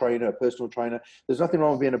coach, a trainer, a personal trainer. There's nothing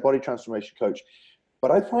wrong with being a body transformation coach.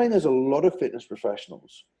 But I find there's a lot of fitness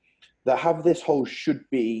professionals that have this whole should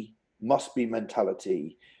be, must be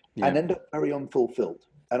mentality and Yeah. end up very unfulfilled.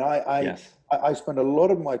 And I, Yes. I, I spend a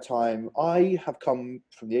lot of my time, I have come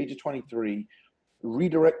from the age of 23,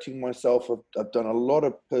 redirecting myself. I've done a lot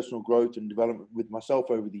of personal growth and development with myself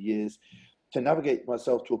over the years to navigate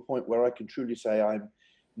myself to a point where I can truly say I'm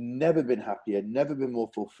never been happier, never been more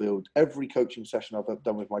fulfilled. Every coaching session I've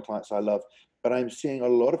done with my clients, I love, but I'm seeing a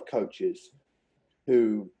lot of coaches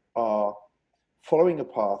who are following a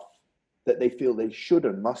path that they feel they should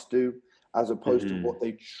and must do, as opposed to Hmm. what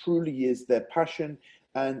they truly is their passion.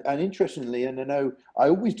 And interestingly, and I know I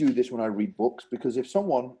always do this when I read books, because if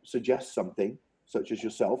someone suggests something, such as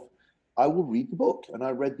yourself, I will read the book. And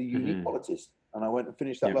I read The Unique Hmm. Qualities, and I went and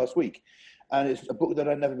finished that Yeah. last week. And it's a book that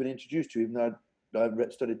I'd never been introduced to, even though I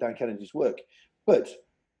studied Dan Kennedy's work. But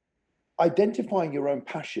identifying your own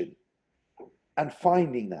passion and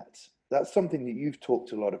finding that. That's something that you've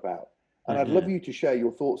talked a lot about. And I'd love Hmm. you to share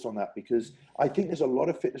your thoughts on that, because I think there's a lot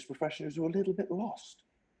of fitness professionals who are a little bit lost.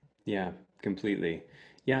 Yeah, completely.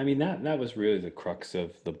 Yeah, I mean that was really the crux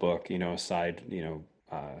of the book, aside,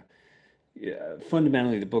 yeah,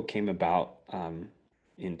 fundamentally the book came about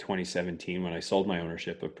in 2017 when I sold my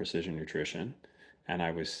ownership of Precision Nutrition, and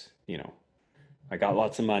I was, I got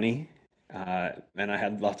lots of money, and I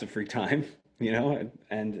had lots of free time,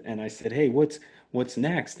 and I said, "Hey, what's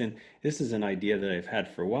next?" And this is an idea that I've had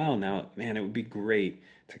for a while now. Man, it would be great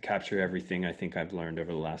to capture everything I think I've learned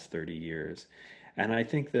over the last 30 years. And I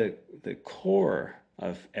think the core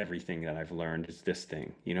of everything that I've learned is this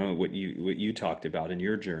thing, what you talked about in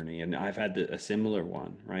your journey, and I've had a similar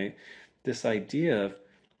one, right? This idea of,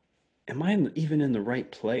 am I even in the right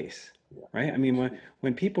place, Yeah. right? I mean,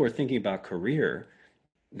 when people are thinking about career,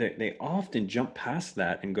 they often jump past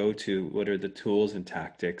that and go to what are the tools and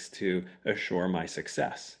tactics to assure my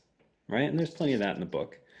success, right? And there's plenty of that in the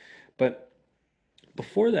book. But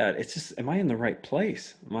before that, it's just, am I in the right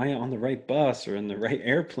place? Am I on the right bus or in the right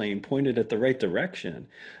airplane pointed at the right direction?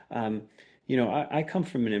 Um, I come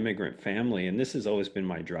from an immigrant family, and this has always been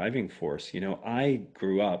my driving force. I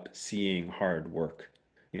grew up seeing hard work.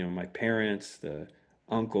 My parents, the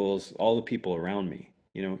uncles, all the people around me,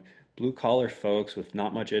 blue collar folks with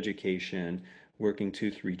not much education, working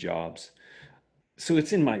two, three jobs. So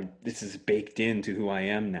this is baked into who I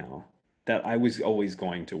am now, that I was always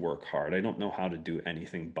going to work hard. I don't know how to do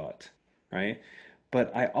anything but, right?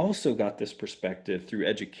 But I also got this perspective through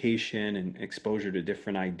education and exposure to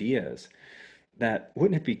different ideas, that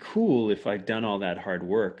wouldn't it be cool if I'd done all that hard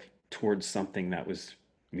work towards something that was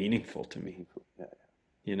meaningful to me? Yeah.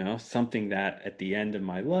 Something that at the end of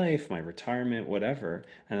my life, my retirement, whatever,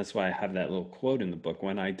 and that's why I have that little quote in the book,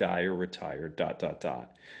 when I die or retire, dot, dot,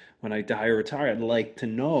 dot. When I die or retire, I'd like to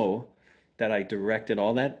know that I directed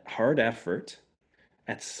all that hard effort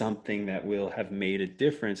at something that will have made a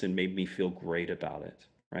difference and made me feel great about it,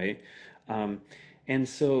 right? Um, and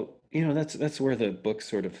so, that's where the book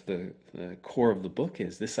sort of the core of the book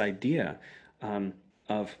is this idea um,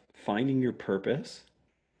 of finding your purpose,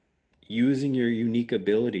 using your unique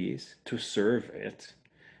abilities to serve it,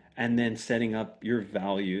 and then setting up your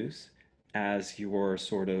values as your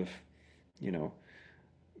sort of, you know,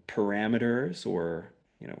 parameters, or,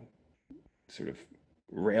 you know, sort of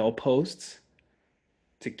rail posts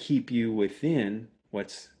to keep you within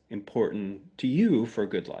what's important to you for a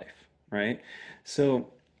good life, right?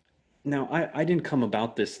 So now I didn't come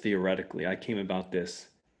about this theoretically. I came about this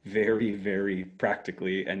very, very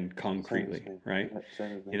practically and Same as concretely, me. right? Yeah,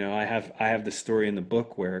 same as me. I have the story in the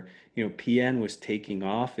book where, PN was taking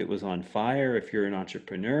off, it was on fire. If you're an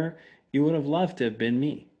entrepreneur, you would have loved to have been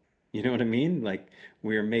me. You know what I mean? Like,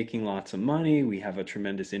 we're making lots of money, we have a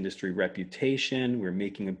tremendous industry reputation, we're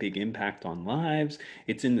making a big impact on lives.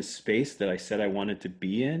 It's in the space that I said I wanted to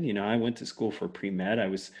be in. I went to school for pre-med. I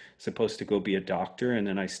was supposed to go be a doctor, and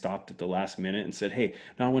then I stopped at the last minute and said, "Hey,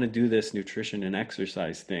 now I want to do this nutrition and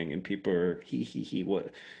exercise thing." And people are he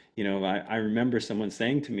what, I remember someone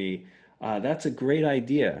saying to me, "That's a great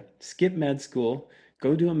idea. Skip med school,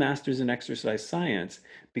 go do a master's in exercise science,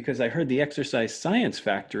 because I heard the exercise science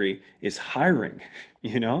factory is hiring."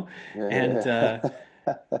 You know, and Yeah.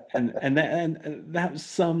 that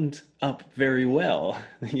summed up very well,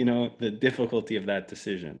 the difficulty of that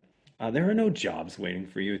decision. There are no jobs waiting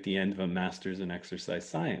for you at the end of a master's in exercise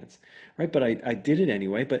science, right? But I did it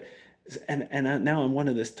anyway. But now I'm one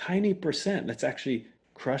of this tiny percent that's actually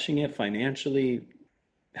crushing it financially,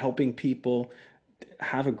 helping people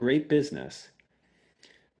have a great business.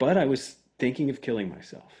 But I was thinking of killing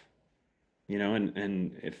myself,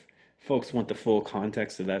 and if folks want the full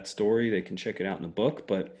context of that story, they can check it out in the book.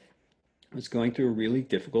 But I was going through a really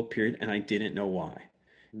difficult period, and I didn't know why.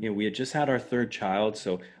 We had just had our third child,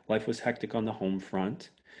 so life was hectic on the home front.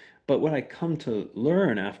 But what I come to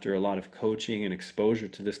learn after a lot of coaching and exposure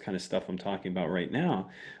to this kind of stuff I'm talking about right now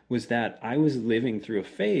was that I was living through a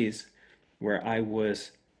phase where I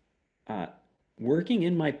was uh, working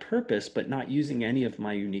in my purpose, but not using any of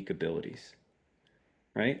my unique abilities,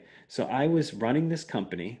 right? So I was running this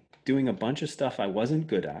company, doing a bunch of stuff I wasn't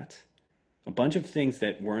good at, a bunch of things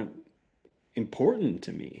that weren't important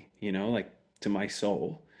to me, like to my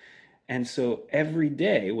soul. And so every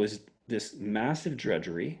day was this massive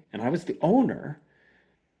drudgery, and I was the owner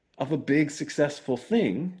of a big successful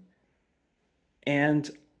thing, and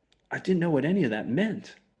I didn't know what any of that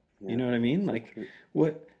meant. You Yeah, know what I mean? so Like, true.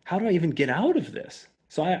 how do I even get out of this?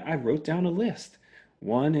 So I wrote down a list.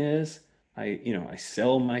 One is I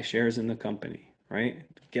sell my shares in the company, right?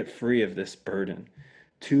 Get free of this burden.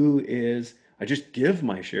 Two is I just give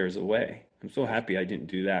my shares away. I'm so happy I didn't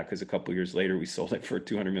do that because a couple years later we sold it for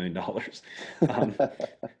 $200 million. Um,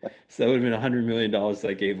 so that would have been $100 million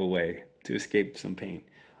I gave away to escape some pain.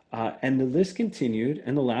 And the list continued,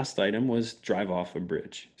 and the last item was drive off a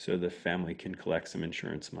bridge so the family can collect some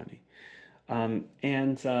insurance money.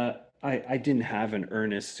 And I didn't have an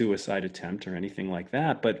earnest suicide attempt or anything like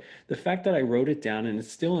that, but the fact that I wrote it down and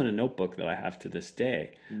it's still in a notebook that I have to this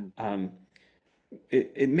day, Mm. um,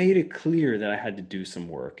 it made it clear that I had to do some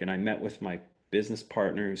work. And I met with my business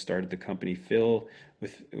partner who started the company, Phil.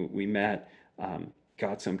 We met,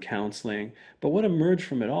 got some counseling. But what emerged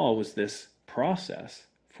from it all was this process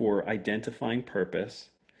for identifying purpose,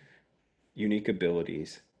 unique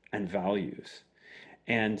abilities, and values.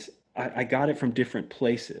 And I got it from different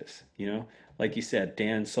places, you know. Like you said,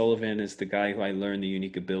 Dan Sullivan is the guy who I learned the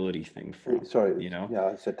unique ability thing from, Sorry, you know. yeah,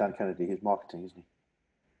 I said Dan Kennedy. He's marketing, isn't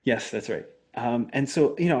Yes, that's right. And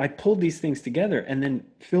so, I pulled these things together, and then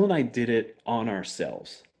Phil and I did it on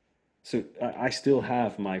ourselves. So I still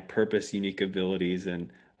have my purpose, unique abilities, and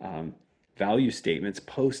um, value statements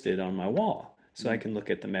posted on my wall. So I he? can look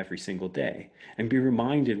at them every single day and be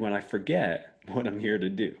reminded when I forget what I'm here to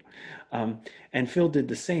do. Um, and Phil did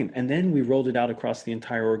the same. And then we rolled it out across the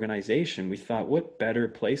entire organization. We thought, what better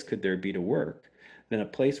place could there be to work than a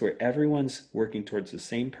place where everyone's working towards the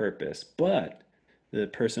same purpose, but the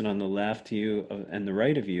person on the left of you and the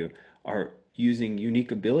right of you are using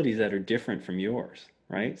unique abilities that are different from yours,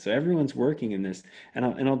 right? So everyone's working in this, and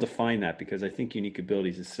I'll define that because I think unique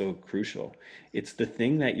abilities is so crucial. It's the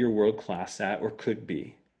thing that you're world class at or could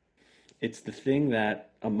be. It's the thing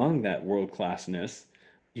that among that world classness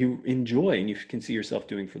you enjoy and you can see yourself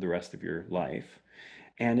doing for the rest of your life.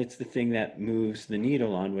 And it's the thing that moves the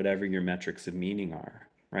needle on whatever your metrics of meaning are,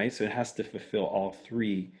 right? So it has to fulfill all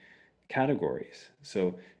three categories.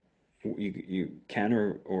 So you can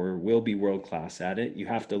or will be world class at it. You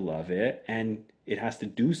have to love it, and it has to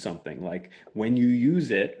do something. Like when you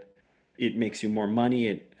use it, it makes you more money.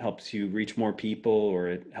 It helps you reach more people, or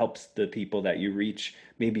it helps the people that you reach,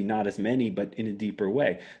 maybe not as many, but in a deeper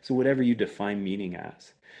way. So whatever you define meaning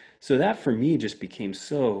as. So that for me just became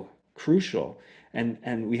so crucial.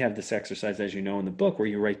 And we have this exercise, as you know, in the book where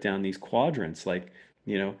you write down these quadrants, like,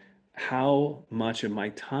 you know, how much of my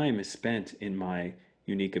time is spent in my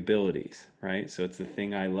unique abilities, right? So it's the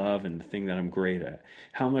thing I love and the thing that I'm great at.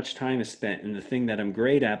 How much time is spent in the thing that I'm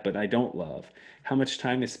great at but I don't love? How much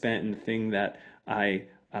time is spent in the thing that I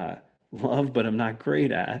love but I'm not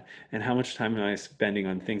great at? And how much time am I spending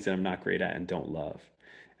on things that I'm not great at and don't love?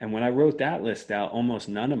 And when I wrote that list out, almost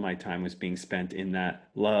none of my time was being spent in that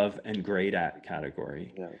love and great at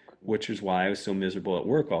category, Yeah. which is why I was so miserable at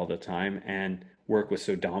work all the time. And work was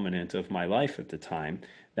so dominant of my life at the time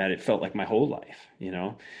that it felt like my whole life, you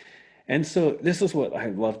know? And so this is what I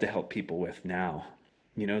love to help people with now.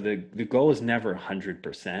 You know, the goal is never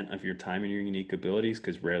 100% of your time and your unique abilities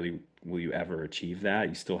because rarely will you ever achieve that.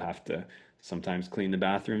 You still have to sometimes clean the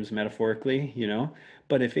bathrooms metaphorically, you know.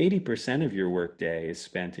 But if 80% of your workday is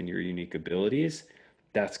spent in your unique abilities,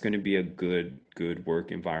 that's going to be a good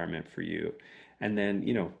work environment for you. And then,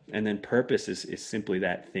 and then purpose is simply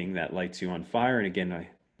that thing that lights you on fire. And again, I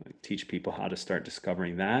teach people how to start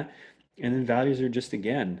discovering that. And then values are just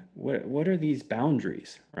again, what are these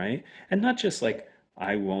boundaries, right? And not just like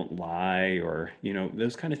I won't lie or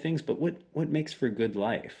those kind of things, but what makes for a good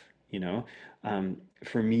life, you know?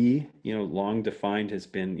 For me, long defined has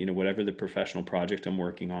been whatever the professional project I'm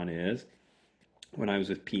working on is. When I was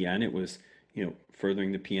with PN, it was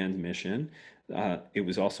furthering the PN's mission. It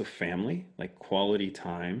was also family, like quality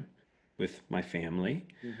time with my family.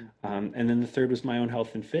 Hmm. And then the third was my own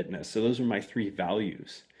health and fitness. So those were my three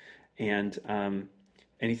values. And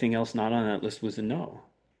anything else not on that list was a no.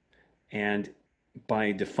 And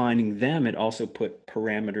by defining them, it also put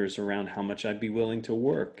parameters around how much I'd be willing to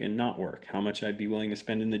work and not work, how much I'd be willing to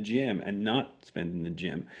spend in the gym and not spend in the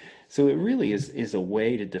gym. So it really is a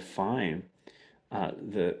way to define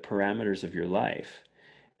the parameters of your life.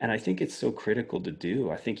 And I think it's so critical to do.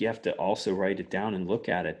 I think you have to also write it down and look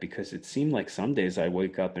at it because it seemed like some days I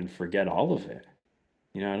wake up and forget all of it.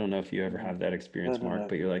 I don't know if you ever Hmm. have that No, experience, no, Mark, no.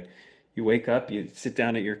 but you're like, you wake up, you sit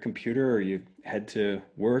down at your computer, or you head to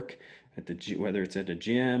work at whether it's at a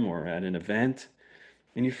gym or at an event,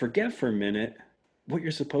 and you forget for a minute what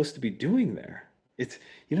you're supposed to be doing there. It's,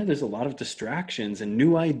 there's a lot of distractions and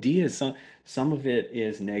new ideas. Some of it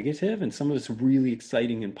is negative, and some of it's really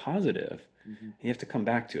exciting and positive. Hmm. You have to come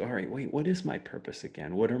back to, all right, wait, what is my purpose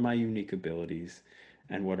again? What are my unique abilities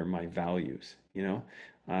and what are my values?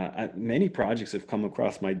 Many projects have come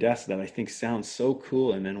across my desk that I think sound so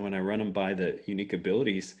cool. And then when I run them by the unique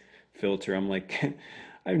abilities filter, I'm like,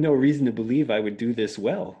 I have no reason to believe I would do this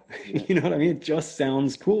well. Yeah. You know what I mean? It just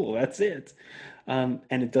sounds cool. That's it. And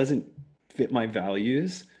it doesn't fit my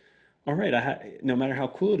values. All right, no matter how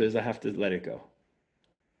cool it is, I have to let it go.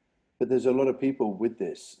 But there's a lot of people with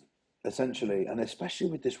this, essentially, and especially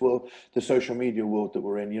with this world, the social media world that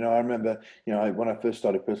we're in. I remember, when I first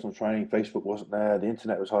started personal training, Facebook wasn't there, the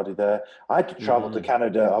internet was hardly there. I had to travel to Hmm.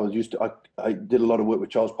 Canada. I did a lot of work with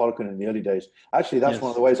Charles Poliquin in the early days. Actually, that's one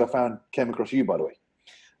of Yes, the ways I came across you, by the way,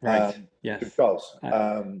 right. through Yes. Charles.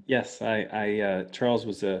 I, yes, Charles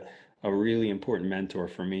was a really important mentor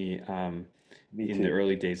for me Me in the too.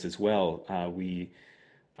 early days as well.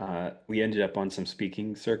 We ended up on some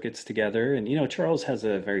speaking circuits together, and Charles has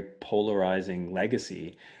a very polarizing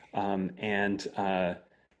legacy, and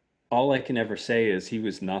all I can ever say is he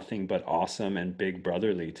was nothing but awesome and big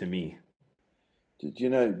brotherly to me. Did you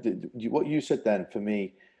know what you said then for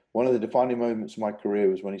me? One of the defining moments of my career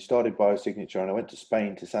was when he started Biosignature, and I went to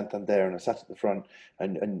Spain to Santander, and I sat at the front,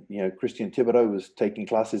 and Christian Thibodeau was taking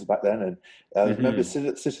classes back then, and I remember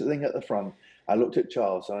Hmm. sitting at the front. I looked at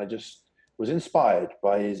Charles, and I just was inspired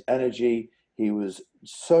by his energy. He was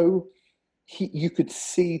so you could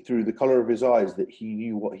see through the color of his eyes that he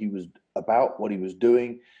knew what he was about, what he was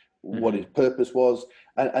doing, what his Hmm. purpose was.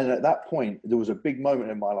 And at that point, there was a big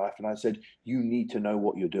moment in my life, and I said, "You need to know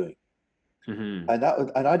what you're doing." Hmm. And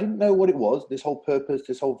I didn't know what it was. This whole purpose,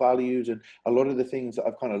 this whole values, and a lot of the things that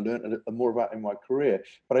I've kind of learned more about in my career.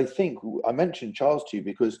 But I think I mentioned Charles to you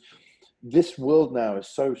because this world now is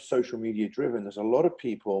so social media driven. There's a lot of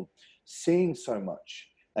people seeing so much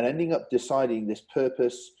and ending up deciding this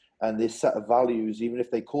purpose and this set of values, even if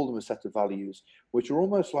they call them a set of values, which are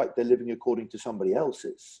almost like they're living according to somebody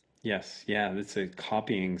else's. Yes, yeah, it's a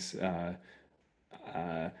copying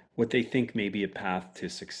what they think may be a path to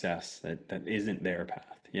success that isn't their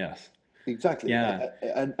path. Yes. Exactly. Yeah.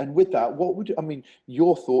 And with that, what would I mean,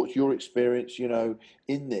 your thoughts, your experience,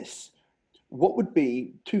 in this, what would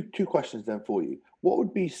be two questions then for you? What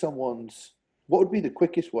would be the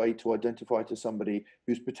quickest way to identify to somebody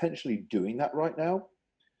who's potentially doing that right now?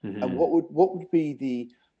 And Hmm. what would be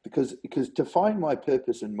because to find my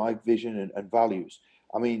purpose and my vision and values,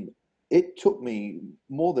 I mean, it took me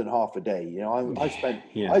more than half a day. Yeah.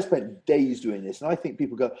 I spent days doing this, and I think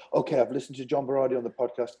people go, okay, I've listened to John Berardi on the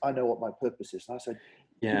podcast, I know what my purpose is. And I said,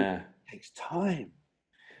 dude, Yeah. it takes time.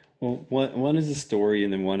 Well, one is a story,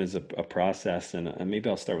 and then one is a process. And maybe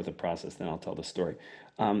I'll start with the process, then I'll tell the story.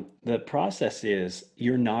 The process is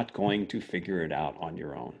you're not going to figure it out on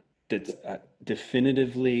your own. That's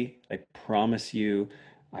definitively, I promise you.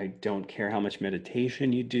 I don't care how much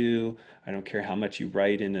meditation you do. I don't care how much you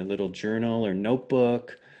write in a little journal or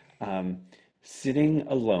notebook. Um, Sitting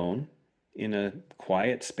alone in a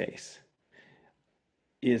quiet space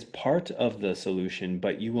is part of the solution,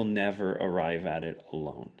 but you will never arrive at it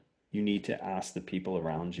alone. You need to ask the people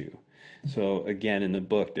around you. So again, in the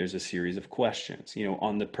book, there's a series of questions.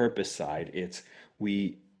 On the purpose side, it's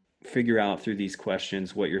we figure out through these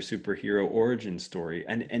questions what your superhero origin story,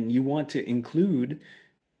 and you want to include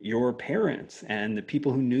your parents and the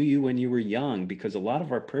people who knew you when you were young, because a lot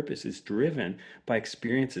of our purpose is driven by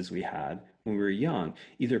experiences we had when we were young,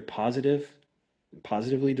 either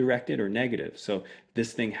positively directed or negative. So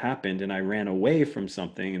this thing happened and I ran away from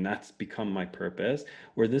something and that's become my purpose,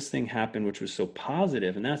 or this thing happened which was so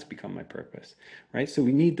positive and that's become my purpose, right? So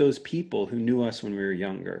we need those people who knew us when we were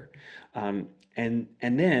younger. And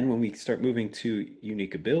then when we start moving to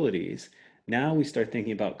unique abilities, now we start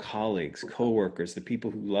thinking about colleagues, coworkers, the people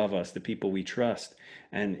who love us, the people we trust.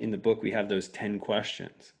 And in the book, we have those 10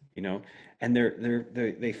 questions, and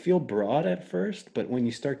they feel broad at first, but when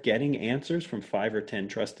you start getting answers from 5 or 10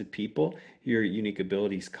 trusted people, your unique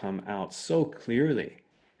abilities come out so clearly.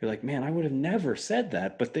 You're like, man, I would have never said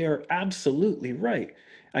that, but they are absolutely right.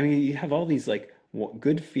 I mean, you have all these like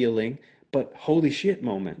good feeling, but holy shit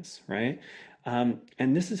moments, right? And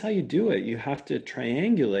this is how you do it. You have to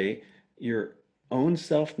triangulate your own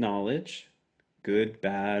self knowledge, good,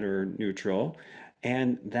 bad, or neutral,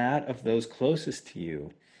 and that of those closest to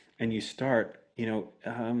you. And you start,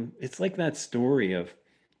 it's like that story of,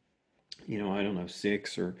 I don't know,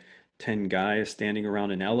 6 or 10 guys standing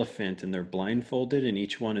around an elephant and they're blindfolded, and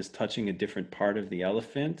each one is touching a different part of the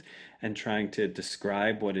elephant and trying to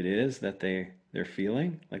describe what it is that they're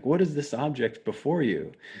feeling. Like, what is this object before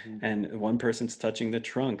you? Mhm. And one person's touching the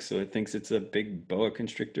trunk, so it thinks it's a big boa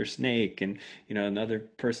constrictor snake, and another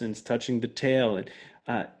person's touching the tail. And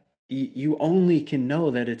uh, you only can know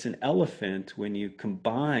that it's an elephant when you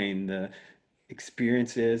combine the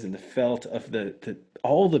experiences and the felt of the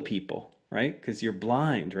all the people, right? Because you're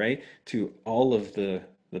blind, right, to all of the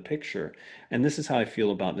picture. And this is how I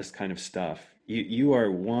feel about this kind of stuff. You are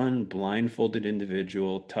one blindfolded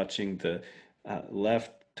individual touching the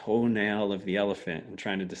left toenail of the elephant and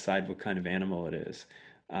trying to decide what kind of animal it is.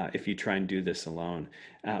 If you try and do this alone,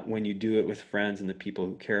 when you do it with friends and the people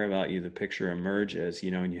who care about you, the picture emerges,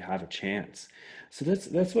 and you have a chance. So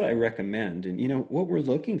that's what I recommend. And what we're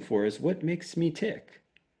looking for is what makes me tick.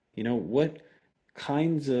 What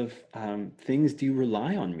kinds of things do you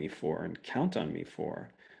rely on me for and count on me for?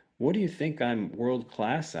 What do you think I'm world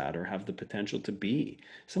class at or have the potential to be?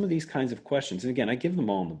 Some of these kinds of questions. And again, I give them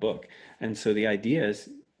all in the book. And so the idea is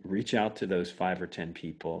reach out to those 5 or 10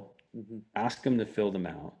 people, Hmm. ask them to fill them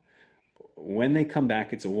out. When they come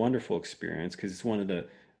back, it's a wonderful experience because it's one of the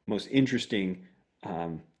most interesting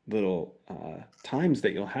little times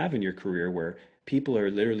that you'll have in your career where people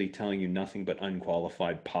are literally telling you nothing but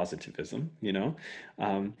unqualified positivism.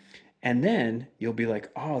 Um, and then you'll be like,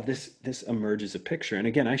 oh, this emerges a picture. And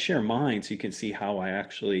again, I share mine so you can see how I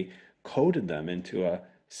actually coded them into a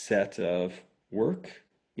set of work,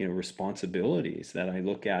 responsibilities that I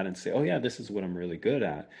look at and say, oh yeah, this is what I'm really good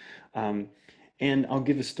at. Um, and I'll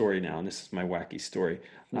give a story now, and this is my wacky story.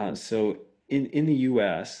 So in the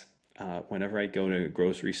US, whenever I go to a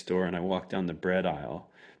grocery store and I walk down the bread aisle,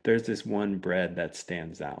 there's this one bread that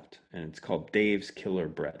stands out, and it's called Dave's Killer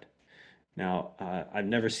Bread. Now, I've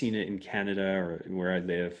never seen it in Canada or where I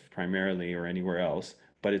live primarily or anywhere else,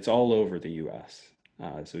 but it's all over the US.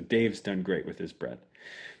 So Dave's done great with his bread.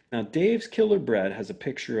 Now, Dave's Killer Bread has a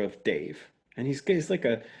picture of Dave, and he's like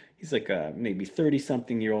a maybe 30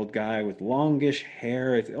 something year old guy with longish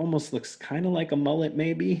hair. It almost looks kind of like a mullet,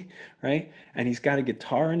 maybe, right? And he's got a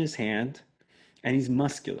guitar in his hand, and he's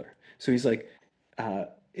muscular. So he's like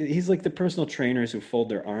the personal trainers who fold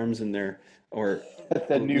their arms in their or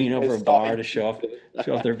The new lean over a bar hairstyle. to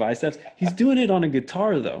show off their biceps. He's doing it on a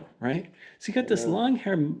guitar though, right? So you got this Yeah. long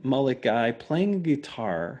hair mullet guy playing a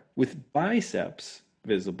guitar with biceps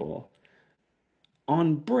visible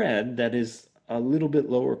on bread that is a little bit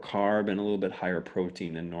lower carb and a little bit higher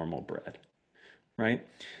protein than normal bread, right?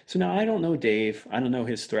 So now I don't know Dave. I don't know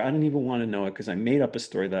his story. I don't even want to know it because I made up a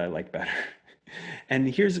story that I like better. And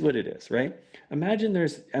here's what it is, right?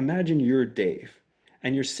 Imagine you're Dave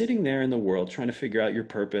and you're sitting there in the world trying to figure out your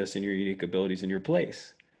purpose and your unique abilities and your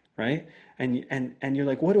place, right? And you're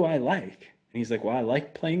like, what do I like? And he's like, well, I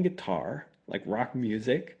like playing guitar, like rock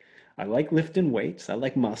music. I like lifting weights. I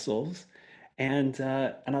like muscles, and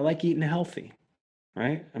I like eating healthy,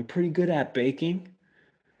 right? I'm pretty good at baking.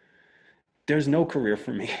 There's no career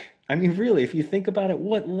for me. I mean, really, if you think about it,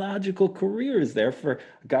 what logical career is there for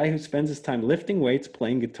a guy who spends his time lifting weights,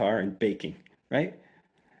 playing guitar, and baking, right?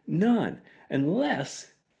 None.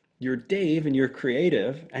 Unless you're Dave and you're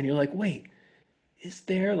creative and you're like, wait, is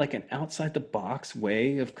there like an outside the box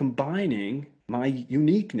way of combining my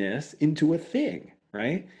uniqueness into a thing,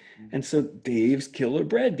 right? And so Dave's Killer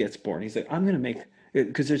Bread gets born. He's like, I'm going to make,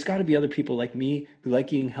 because there's got to be other people like me who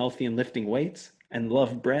like eating healthy and lifting weights and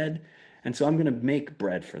love bread. And so I'm going to make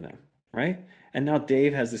bread for them, right? And now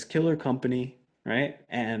Dave has this killer company, right?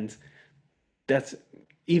 And that's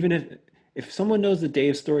even if someone knows the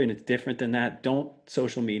Dave story and it's different than that, don't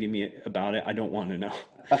social media me about it. I don't want to know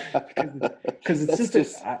because it's That's just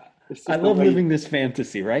just it's I just the love way. living this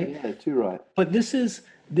fantasy, right? Yeah, too right. But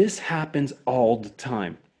this happens all the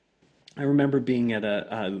time. I remember being at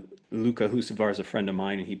a Luca Husavar is a friend of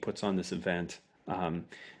mine, and he puts on this event um,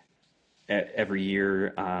 every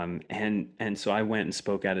year, and so I went and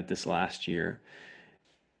spoke at it this last year.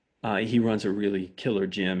 He runs a really killer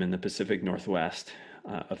gym in the Pacific Northwest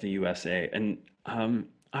of the USA. And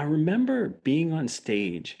I remember being on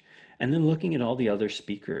stage and then looking at all the other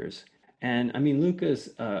speakers. And I mean, Luca's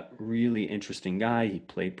a really interesting guy. He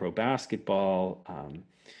played pro basketball.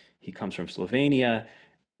 He comes from Slovenia.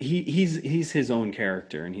 He's his own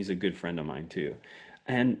character, and he's a good friend of mine too.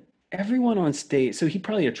 And everyone on stage, so he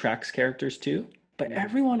probably attracts characters too. But Mhm.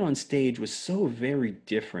 everyone on stage was so very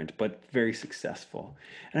different, but very successful.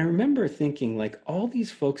 And I remember thinking, like, all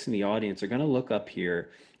these folks in the audience are going to look up here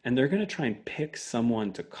and they're going to try and pick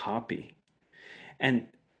someone to copy. And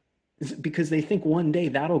because they think one day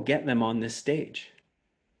that'll get them on this stage.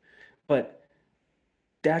 But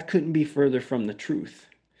that couldn't be further from the truth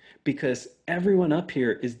because everyone up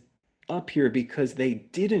here is up here because they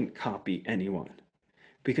didn't copy anyone,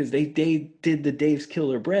 because they did the Dave's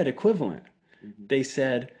Killer Bread equivalent. Mhm. They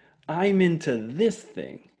said, I'm into this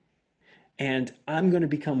thing and I'm going to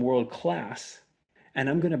become world class and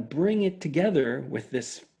I'm going to bring it together with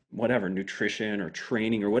this whatever nutrition or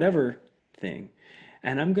training or whatever thing.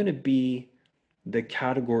 And I'm going to be the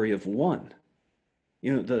category of one,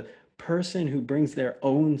 the person who brings their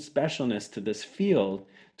own specialness to this field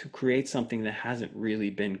to create something that hasn't really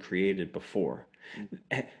been created before,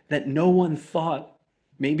 that no one thought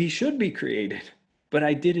maybe should be created, but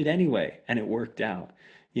I did it anyway, and it worked out.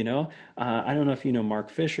 You know, I don't know if you know Mark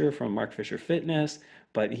Fisher from Mark Fisher Fitness,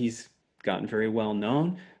 but he's gotten very well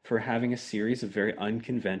known for having a series of very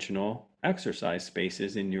unconventional exercise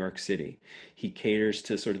spaces in New York City. He caters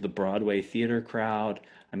to sort of the Broadway theater crowd.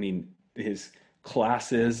 I mean, his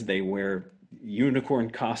classes, they wear unicorn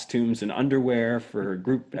costumes and underwear for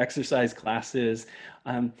group exercise classes.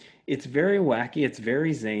 It's very wacky, it's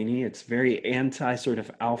very zany, it's very anti sort of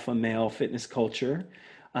alpha male fitness culture,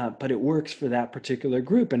 but it works for that particular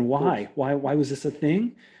group. And Of course. why? Why was this a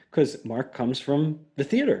thing? Because Mark comes from the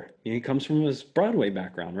theater. He comes from his Broadway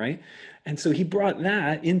background, right? And so he brought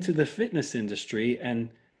that into the fitness industry and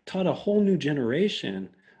taught a whole new generation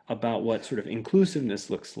about what sort of inclusiveness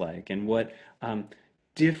looks like and what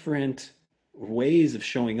different ways of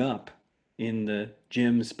showing up in the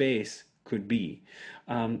gym space could be.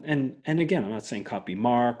 And again, I'm not saying copy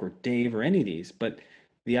Mark or Dave or any of these, but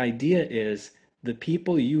the idea is the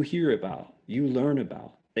people you hear about, you learn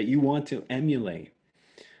about, that you want to emulate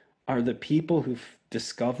are the people who've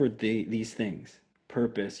discovered these things,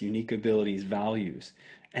 purpose, unique abilities, values,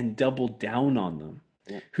 and doubled down on them,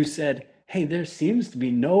 Yeah. who said, hey, there seems to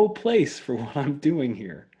be no place for what I'm doing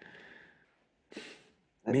here.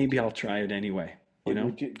 Uh, Maybe I'll try it anyway, you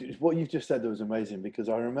know? What you've just said there was amazing because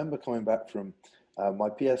I remember coming back from my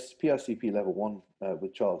PRCP level one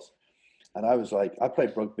with Charles, and I was like, I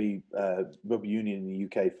played rugby union in the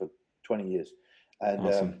UK for 20 years, and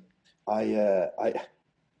Awesome. I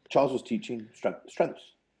Charles was teaching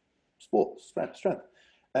sports, strength.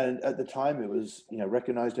 And at the time, it was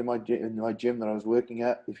recognized in my gym that I was working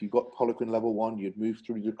at. If you got Poliquin level one, you'd move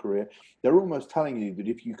through your career. They're almost telling you that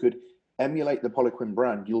if you could emulate the Poliquin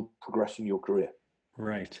brand, you'll progress in your career.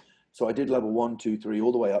 Right. So I did level one, two, three,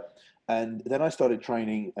 all the way up, and then I started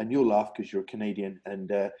training. And you'll laugh because you're a Canadian, and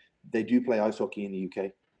they do play ice hockey in the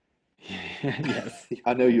UK. Yes.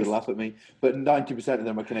 I know you'll Yes. laugh at me, but 90% of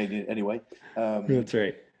them are Canadian anyway. Um, That's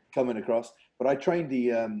right. Coming across. But I trained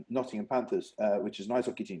the Nottingham Panthers, which is an ice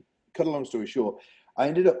hockey team. Cut a long story short, I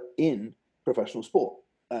ended up in professional sport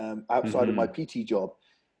outside of my Hmm. PT job.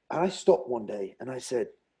 And I stopped one day and I said,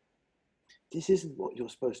 this isn't what you're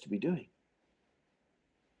supposed to be doing.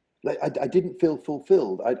 Like I didn't feel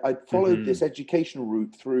fulfilled. I'd followed this Hmm. educational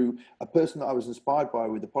route through a person that I was inspired by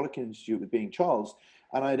with the Poliquin Institute, with being Charles,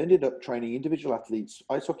 and I had ended up training individual athletes,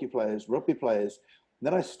 ice hockey players, rugby players. And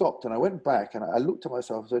then I stopped and I went back and I looked at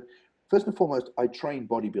myself and said, first and foremost, I train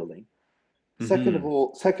bodybuilding. Hmm. Second of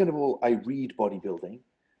all, I read bodybuilding.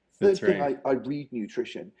 That's Third thing, right. I read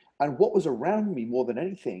nutrition. And what was around me more than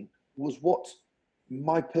anything was what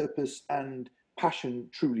my purpose and passion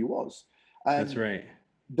truly was. That's And right.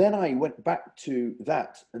 then I went back to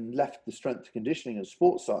that and left the strength and conditioning and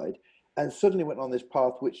sports side, and suddenly went on this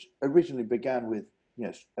path, which originally began with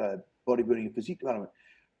bodybuilding and physique development.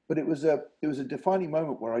 But it was a defining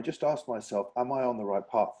moment where I just asked myself, "Am I on the right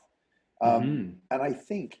path?" Hmm. And I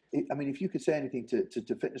think, I mean, if you could say anything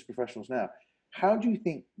to fitness professionals now, how do you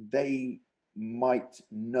think they might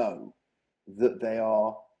know that they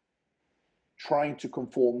are trying to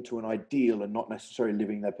conform to an ideal and not necessarily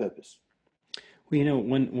living their purpose? Well,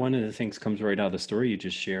 one of the things comes right out of the story you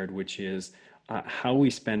just shared, which is how we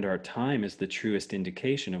spend our time is the truest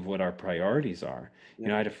indication of what our priorities are.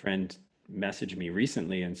 Yeah. I had a friend message me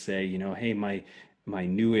recently and say, hey, my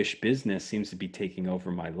newish business seems to be taking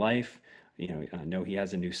over my life. I know he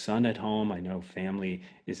has a new son at home. I know family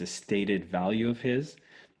is a stated value of his,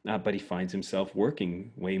 but he finds himself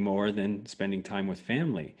working way more than spending time with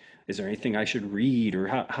family. Is there anything I should read, or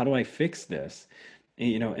how do I fix this?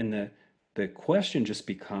 And the question just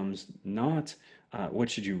becomes not what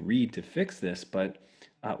should you read to fix this, but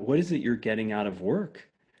what is it you're getting out of work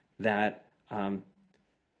that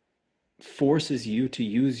forces you to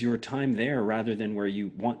use your time there rather than where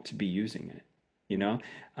you want to be using it, you know?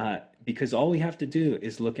 Because all we have to do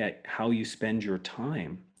is look at how you spend your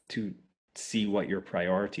time to see what your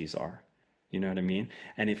priorities are. You know what I mean?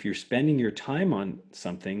 And if you're spending your time on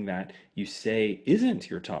something that you say isn't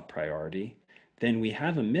your top priority, then we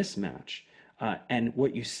have a mismatch. And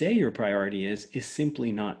what you say your priority is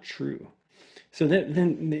simply not true. So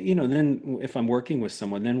then if I'm working with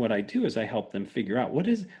someone, then what I do is I help them figure out what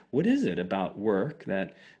is it about work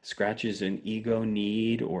that scratches an ego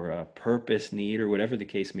need or a purpose need or whatever the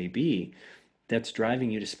case may be that's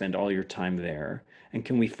driving you to spend all your time there, and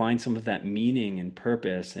can we find some of that meaning and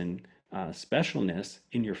purpose and specialness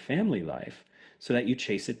in your family life so that you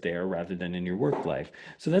chase it there rather than in your work life.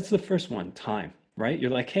 So that's the first one, time. right?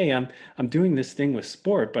 You're like, hey, I'm doing this thing with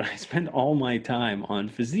sport, but I spend all my time on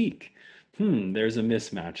physique. There's a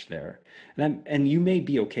mismatch there. And you may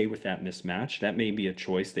be okay with that mismatch. That may be a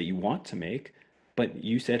choice that you want to make, but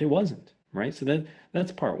you said it wasn't, right? So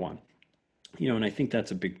that's part one. And I think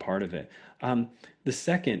that's a big part of it. Um, the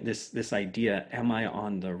second, this idea, am I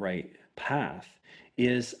on the right path,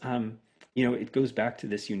 is it goes back to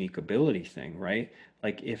this unique ability thing, right?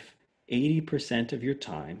 Like if 80% of your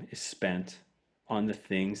time is spent on the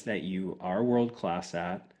things that you are world class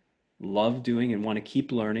at, love doing, and want to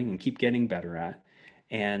keep learning and keep getting better at,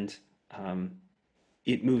 and um,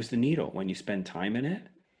 it moves the needle when you spend time in it,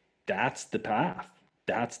 that's the path.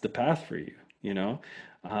 That's the path for you, you know?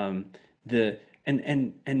 Um, the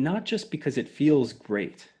and not just because it feels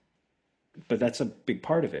great, but that's a big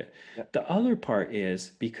part of it. Yeah. The other part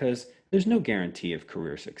is because there's no guarantee of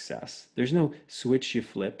career success. There's no switch you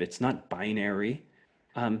flip. It's not binary.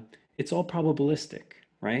 Um, it's all probabilistic,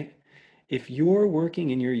 right? If you're working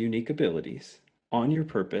in your unique abilities, on your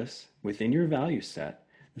purpose, within your value set,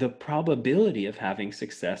 the probability of having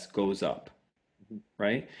success goes up, Mhm.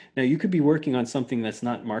 right? Now, you could be working on something that's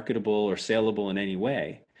not marketable or saleable in any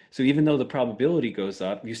way. So even though the probability goes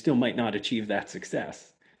up, you still might not achieve that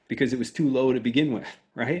success because it was too low to begin with,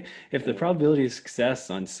 right? If the Yeah. probability of success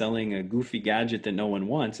on selling a goofy gadget that no one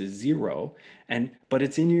wants is zero, and but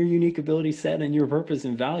it's in your unique ability set and your purpose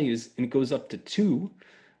and values, and it goes up to two,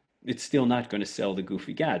 it's still not going to sell the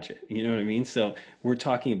goofy gadget. You know what I mean? So we're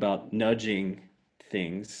talking about nudging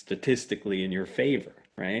things statistically in your favor,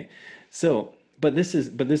 right? So, but this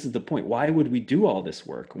is the point. Why would we do all this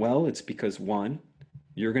work? Well, it's because one,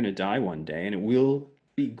 you're going to die one day, and it will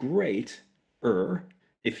be great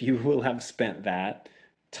if you will have spent that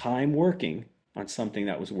time working on something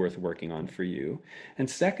that was worth working on for you. And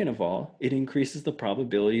second of all, it increases the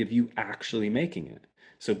probability of you actually making it.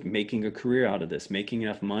 So making a career out of this, making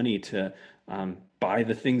enough money to buy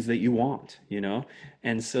the things that you want,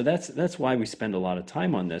 And so that's why we spend a lot of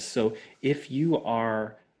time on this. So if you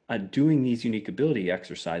are doing these unique ability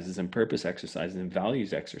exercises and purpose exercises and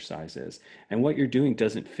values exercises, and what you're doing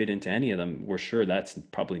doesn't fit into any of them, we're sure that's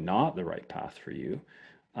probably not the right path for you.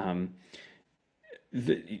 Um,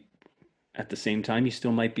 the, at the same time, you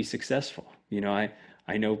still might be successful.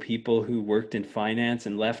 I know people who worked in finance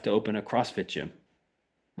and left to open a CrossFit gym,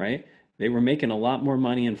 right? They were making a lot more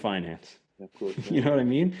money in finance. Of course. Yeah. You know what I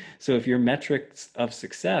mean? So if your metrics of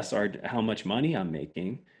success are how much money I'm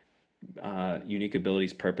making, unique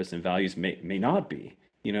abilities, purpose, and values may not be,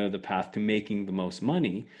 the path to making the most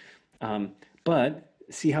money. Um, but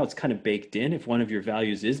see how it's kind of baked in. If one of your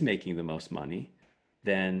values is making the most money,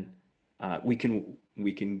 then we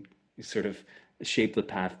can sort of shape the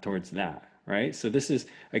path towards that, right? So this is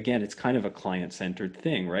again, it's kind of a client-centered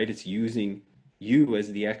thing, right? It's using you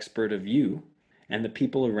as the expert of you and the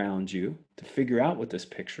people around you to figure out what this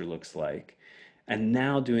picture looks like, and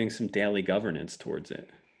now doing some daily governance towards it.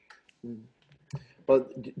 Mm.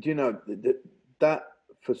 But do you know that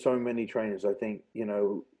for so many trainers, I think,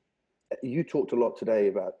 you talked a lot today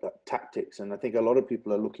about that tactics, and I think a lot of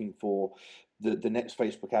people are looking for the next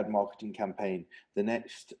Facebook ad marketing campaign, the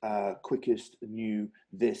next quickest new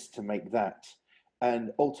this to make that.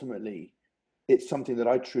 And ultimately, it's something that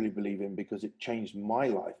I truly believe in because it changed my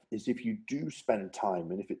life. Is if you do spend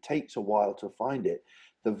time, and if it takes a while to find it,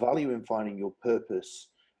 the value in finding your purpose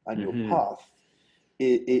and your Hmm. path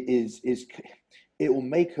is it will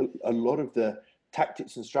make a lot of the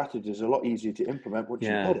tactics and strategies a lot easier to implement once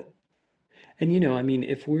you've Yeah. got it. And I mean,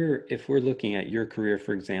 if we're looking at your career,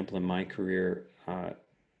 for example, and my career,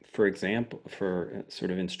 for example, for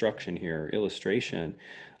sort of instruction here, illustration,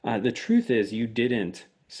 the truth is you didn't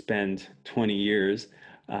spend 20 years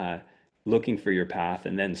uh, looking for your path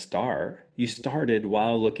and then start. You started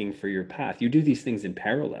while looking for your path. You do these things in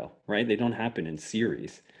parallel, right? They don't happen in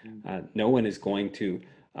series. Mm. No one is going to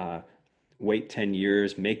uh, wait 10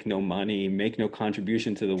 years, make no money, make no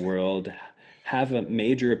contribution to the world, have a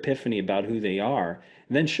major epiphany about who they are,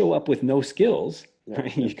 and then show up with no skills, Yeah,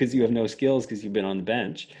 right? yeah. Because you have no skills because you've been on the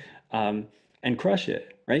bench, um, and crush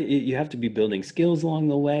it, right? You have to be building skills along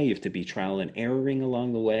the way. You have to be trial and erroring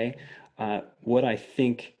along the way. What I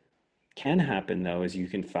think can happen though is you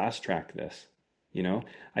can fast track this.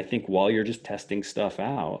 I think while you're just testing stuff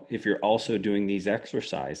out, if you're also doing these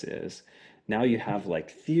exercises, now you have like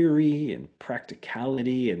theory and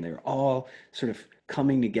practicality, and they're all sort of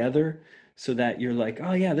coming together so that you're like,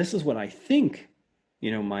 oh, yeah, this is what I think,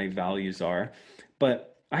 my values are.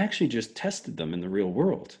 But I actually just tested them in the real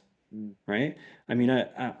world, Mm. right? I mean,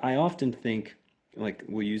 I often think, like,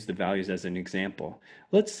 we'll use the values as an example.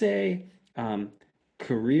 Let's say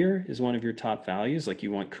career is one of your top values, like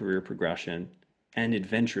you want career progression, and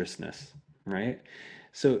adventurousness, right?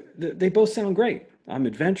 So they both sound great. I'm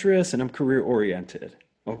adventurous and I'm career oriented.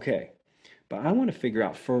 Okay. But I want to figure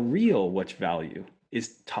out for real which value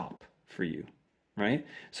is top for you, right?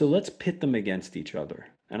 So let's pit them against each other.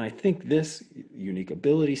 And I think this unique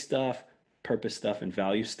ability stuff, purpose stuff, and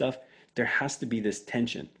value stuff, there has to be this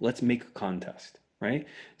tension. Let's make a contest, right?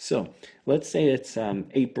 So let's say it's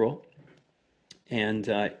April and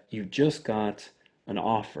you just got an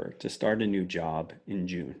offer to start a new job in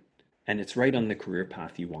June, and it's right on the career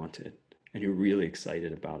path you wanted, and you're really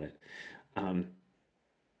excited about it. Um,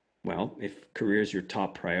 well, if career is your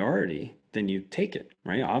top priority, then you take it,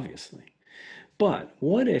 right? Obviously. But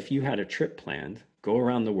what if you had a trip planned, go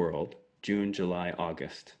around the world, June, July,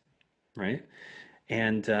 August, right?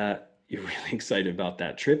 And you're really excited about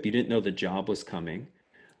that trip. You didn't know the job was coming.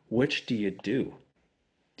 Which do you do?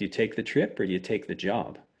 Do you take the trip or do you take the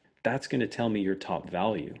job? That's going to tell me your top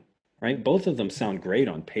value, right? Both of them sound great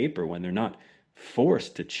on paper when they're not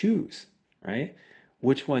forced to choose, right?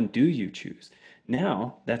 Which one do you choose?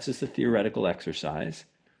 Now, that's just a theoretical exercise.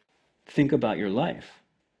 Think about your life.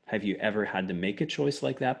 Have you ever had to make a choice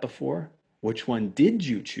like that before? Which one did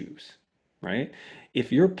you choose, right?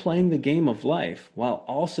 If you're playing the game of life while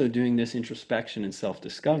also doing this introspection and self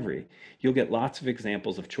discovery, you'll get lots of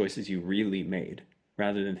examples of choices you really made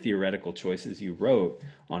rather than theoretical choices you wrote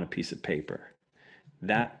on a piece of paper.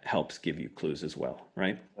 That helps give you clues as well,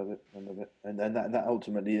 right? I love it. I love it. And then that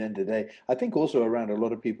ultimately, at the end of the day, I think also around a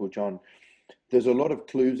lot of people, John, there's a lot of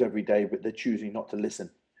clues every day, but they're choosing not to listen.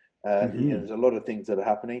 Hmm. There's a lot of things that are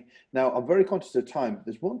happening. Now, I'm very conscious of time.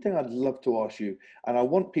 There's one thing I'd love to ask you, and I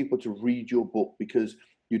want people to read your book because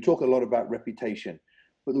you talk a lot about reputation.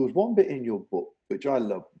 But there was one bit in your book which I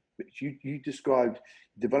love, which you described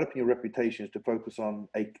developing your reputation is to focus on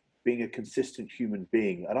being a consistent human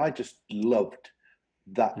being, and I just loved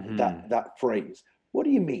Hmm. that phrase. What do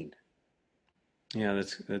you mean? Yeah,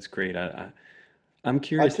 that's great. I'm I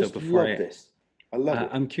curious though just before love I this. I love it.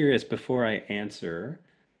 I'm curious before I answer,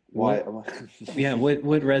 Why what am yeah, I?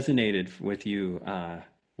 what resonated with you?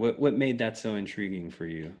 What made that so intriguing for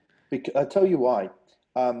you? Because I tell you why.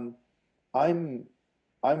 Um, I'm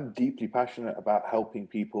I'm deeply passionate about helping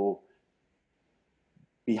people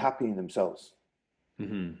be happy in themselves.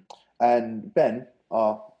 Hmm. And Ben,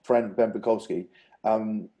 our friend Ben Bukowski,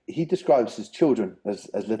 he describes his children as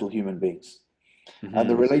little human beings. And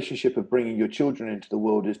the Hmm. relationship of bringing your children into the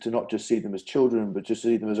world is to not just see them as children, but just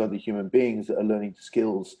see them as other human beings that are learning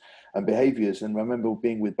skills and behaviors. And I remember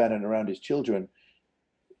being with Ben and around his children,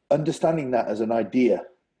 understanding that as an idea.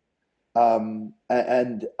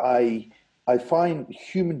 And I find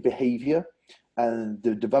human behavior and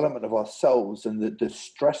the development of ourselves and the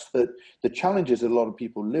stress that the challenges that a lot of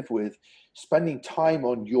people live with, spending time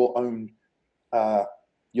on uh,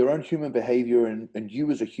 your own human behavior and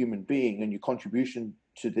you as a human being and your contribution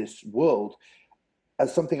to this world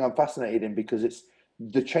as something I'm fascinated in because it's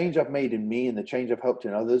the change I've made in me and the change I've helped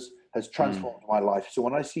in others has Mm. transformed my life. So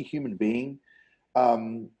when I see human being,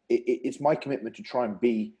 it's my commitment to try and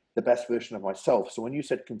be the best version of myself. So when you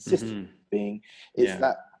said consistent Hmm. being, it's Yeah.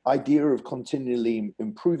 that idea of continually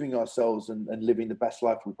improving ourselves and living the best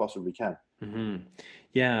life we possibly can. Hmm.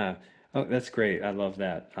 Yeah. Oh, that's great. I love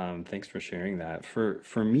that. Thanks for sharing that.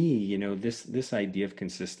 For me, this idea of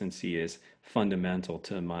consistency is fundamental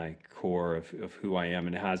to my core of who I am,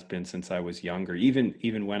 and it has been since I was younger,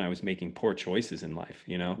 even when I was making poor choices in life,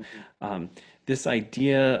 you know. Mhm. Um, this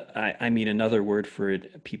idea, I mean, another word for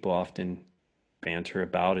it, people often banter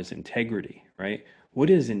about is integrity, right? What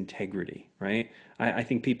is integrity, right? I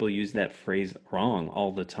think people use that phrase wrong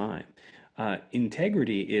all the time.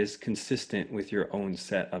 Integrity is consistent with your own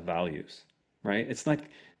set of values, right? It's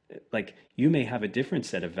like you may have a different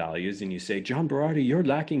set of values and you say, John Berardi, you're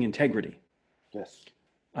lacking integrity. Yes.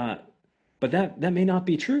 Uh, but that may not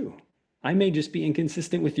be true. I may just be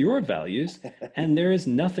inconsistent with your values, and there is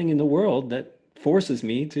nothing in the world that forces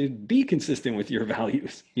me to be consistent with your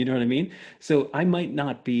values. You know what I mean? So I might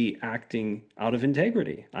not be acting out of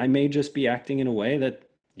integrity. I may just be acting in a way that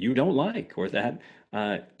you don't like or that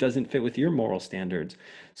doesn't fit with your moral standards.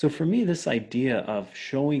 So for me, this idea of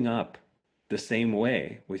showing up the same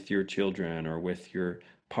way with your children or with your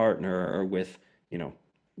partner or with, you know,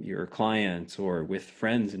 your clients or with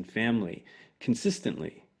friends and family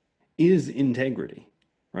consistently is integrity,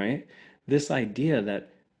 right? This idea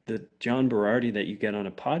that the John Berardi that you get on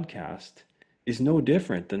a podcast is no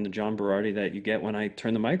different than the John Berardi that you get when I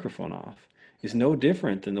turn the microphone off, is no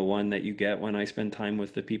different than the one that you get when I spend time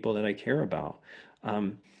with the people that I care about.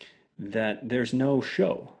 Um, that there's no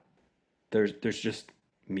show. There's just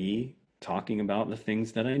me talking about the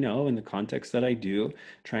things that I know in the context that I do,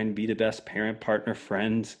 trying to be the best parent, partner,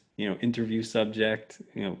 friend, interview subject,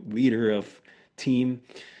 leader of team.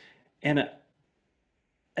 And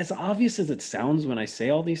as obvious as it sounds when I say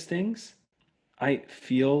all these things, I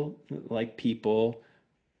feel like people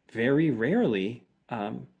very rarely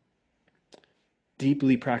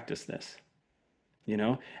deeply practice this,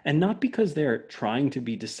 and not because they're trying to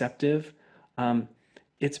be deceptive. Um,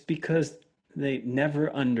 it's because they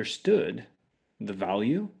never understood the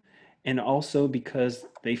value, and also because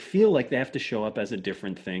they feel like they have to show up as a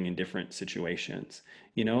different thing in different situations.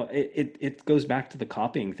 It goes back to the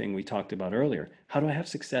copying thing we talked about earlier. How do I have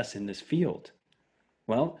success in this field?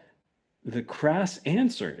 Well, the crass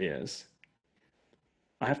answer is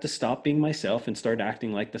I have to stop being myself and start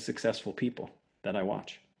acting like the successful people that I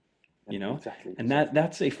watch, Yeah, exactly, and exactly.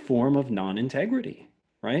 that's a form of non-integrity,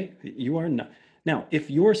 right? You are not. Now, if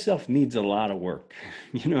yourself needs a lot of work,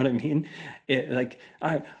 you know what I mean? Like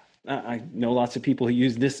I know lots of people who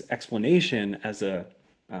use this explanation as a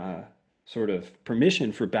uh, sort of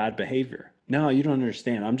permission for bad behavior. No, you don't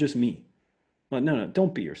understand. I'm just me. Well, no,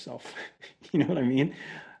 don't be yourself. You know what I mean?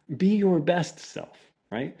 Be your best self,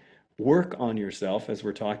 right? Work on yourself, as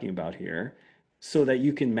we're talking about here, so that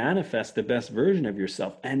you can manifest the best version of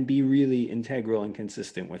yourself and be really integral and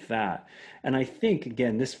consistent with that. And I think,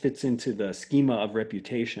 again, this fits into the schema of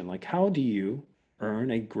reputation. Like, how do you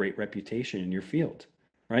earn a great reputation in your field,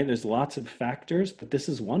 right? There's lots of factors, but this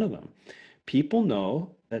is one of them. People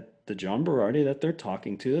know that the John Berardi that they're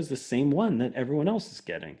talking to is the same one that everyone else is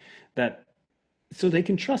getting. That so they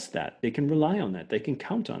can trust that, they can rely on that, they can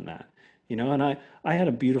count on that. And I had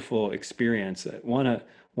a beautiful experience. One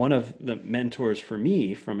of the mentors for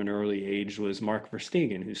me from an early age was Mark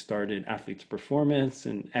Verstegen, who started Athletes Performance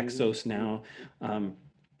and Mhm. Exos now. um,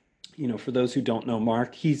 for those who don't know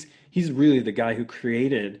Mark, he's really the guy who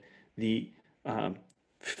created the um,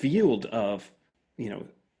 field of, you know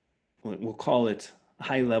we'll call it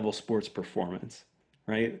high level sports performance,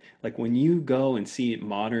 right? Like when you go and see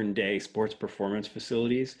modern day sports performance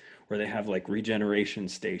facilities where they have like regeneration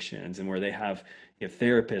stations and where they have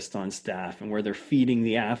therapists on staff and where they're feeding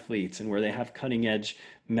the athletes and where they have cutting edge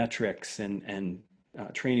metrics and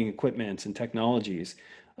training equipment and technologies.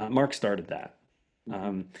 Mark started that. Mhm.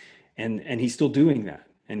 Um, and he's still doing that.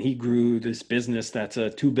 And he grew this business that's a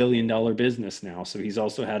 $2 billion business now. So he's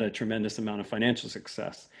also had a tremendous amount of financial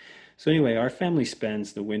success. So anyway, our family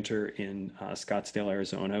spends the winter in Scottsdale,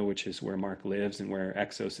 Arizona, which is where Mark lives and where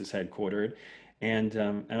Exos is headquartered. And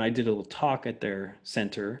I did a little talk at their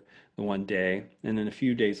center the one day, and then a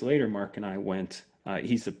few days later, Mark and I went.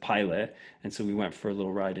 He's a pilot, and so we went for a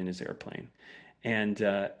little ride in his airplane, and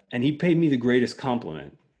he paid me the greatest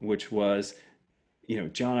compliment, which was,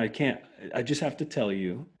 John, I can't. I just have to tell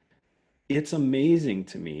you, it's amazing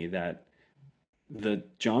to me that the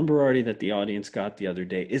John Berardi that the audience got the other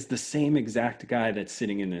day is the same exact guy that's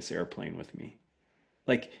sitting in this airplane with me.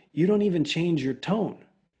 Like, you don't even change your tone,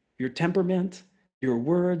 your temperament, your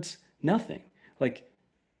words, nothing. Like,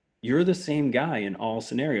 you're the same guy in all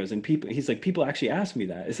scenarios. And he's like, people actually ask me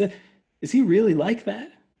that. Is he really like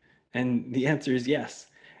that? And the answer is yes.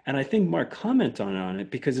 And I think Mark commented on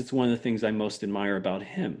it because it's one of the things I most admire about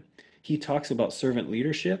him. He talks about servant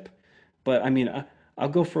leadership, but I mean, I'll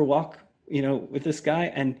go for a walk, with this guy,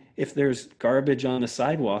 and if there's garbage on the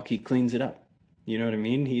sidewalk, he cleans it up. You know what I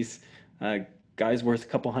mean? He's a guy's worth a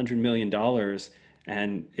couple $100 million,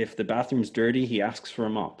 and if the bathroom's dirty, he asks for a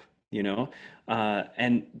mop.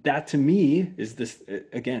 And that to me is this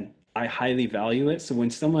again. I highly value it. So when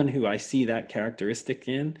someone who I see that characteristic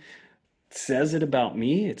in says it about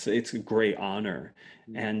me, it's a great honor.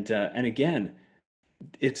 And again,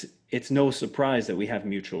 it's no surprise that we have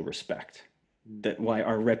mutual respect, Mhm. that why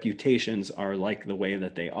our reputations are like the way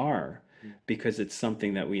that they are, Mhm. because it's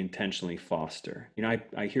something that we intentionally foster.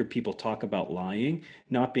 I hear people talk about lying.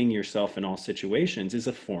 Not being yourself in all situations is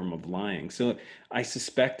a form of lying. So I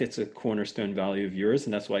suspect it's a cornerstone value of yours,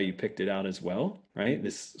 and that's why you picked it out as well, right? Mhm.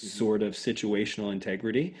 This Mhm. sort of situational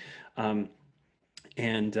integrity. um,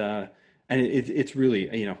 and uh, it's really,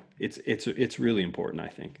 it's really important, I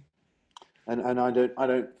think. And I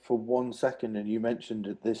don't for one second, and you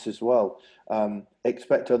mentioned this as well,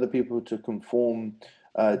 expect other people to conform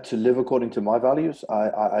to live according to my values.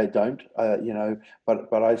 I don't,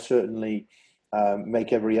 but I certainly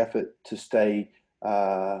make every effort to stay,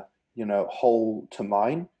 whole to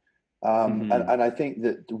mine. Hmm. And I think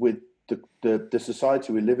that with the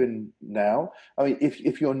society we live in now, I mean,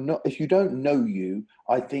 if you don't know you,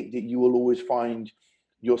 I think that you will always find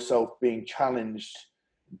yourself being challenged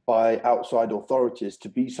by outside authorities to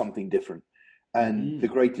be something different. And the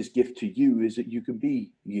Hmm. greatest gift to you is that you can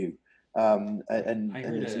be you. I And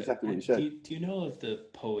heard it's exactly what you said. do you know of the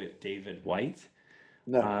poet David White?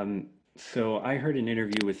 No. So I heard an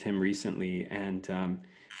interview with him recently, and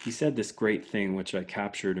he said this great thing, which I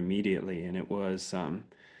captured immediately, and it was,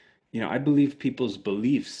 I believe people's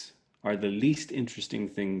beliefs are the least interesting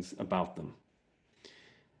things about them.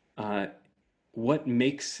 Uh, what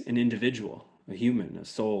makes an individual, a human, a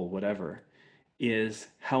soul, whatever, is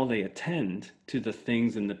how they attend to the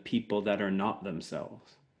things and the people that are not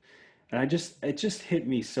themselves. And it just hit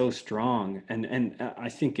me so strong. And I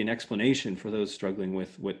think an explanation for those struggling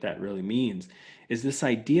with what that really means is this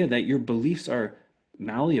idea that your beliefs are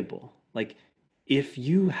malleable. Like if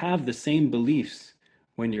you have the same beliefs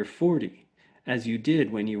when you're 40 as you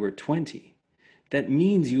did when you were 20, that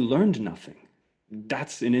means you learned nothing. Mhm.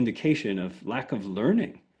 That's an indication of lack of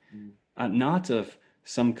learning, Mhm. not of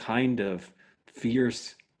some kind of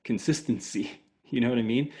fierce consistency. You know what I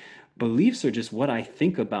mean? Beliefs are just what I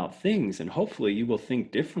think about things, and hopefully you will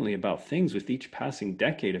think differently about things with each passing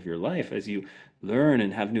decade of your life as you learn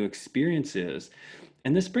and have new experiences.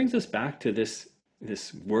 And this brings us back to this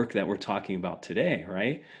work that we're talking about today,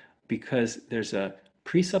 right? Because there's a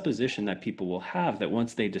presupposition that people will have that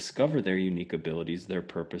once they discover their unique abilities, their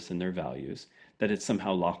purpose, and their values, that it's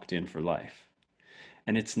somehow locked in for life.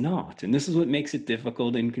 And it's not. And this is what makes it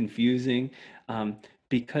difficult and confusing, um,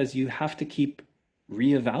 because you have to keep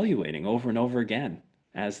reevaluating over and over again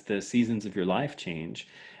as the seasons of your life change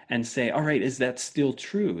and say, all right, is that still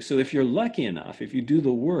true? So if you're lucky enough, if you do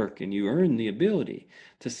the work and you earn the ability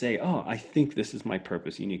to say, oh, I think this is my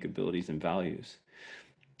purpose, unique abilities, and values,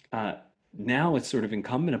 uh, now it's sort of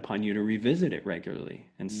incumbent upon you to revisit it regularly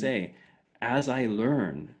and Mhm. say, as I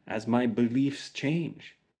learn, as my beliefs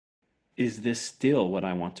change, is this still what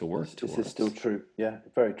I want to work Is this still towards? true? Yeah,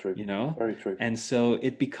 very true. You know? Very true. And so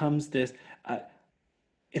it becomes this, uh,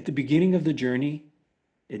 at the beginning of the journey,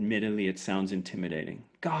 admittedly, it sounds intimidating.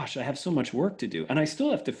 Gosh, I have so much work to do, and I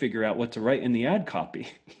still have to figure out what to write in the ad copy.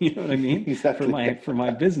 You know what I mean? For Exactly. my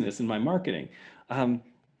business and my marketing. Um,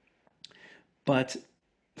 but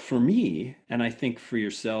for me, and I think for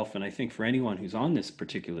yourself, and I think for anyone who's on this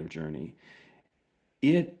particular journey,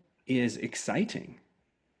 it is exciting.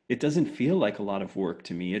 It doesn't feel like a lot of work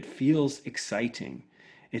to me. It feels exciting.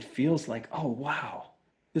 It feels like, oh, wow,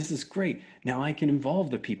 this is great. Now I can involve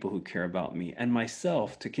the people who care about me and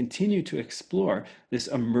myself to continue to explore this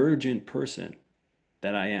emergent person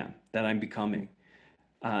that I am, that I'm becoming.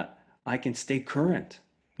 Uh, I can stay current.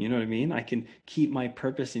 You know what I mean? I can keep my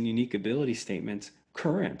purpose and unique ability statements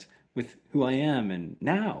current with who I am and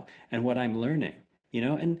now and what I'm learning.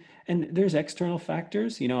 And there's external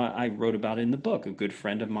factors. I wrote about it in the book. A good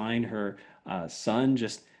friend of mine, her son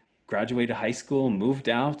just graduated high school, moved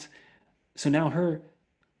out. So now her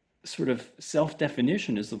sort of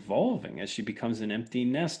self-definition is evolving as she becomes an empty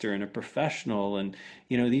nester and a professional and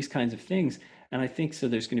these kinds of things. And I think so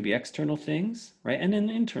there's going to be external things, right, and then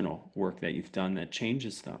internal work that you've done that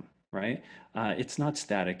changes them, right. It's not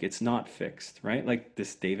static, it's not fixed, right, like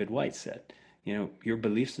this David White said, your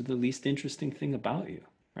beliefs are the least interesting thing about you,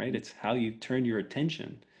 right. It's how you turn your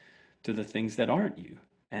attention to the things that aren't you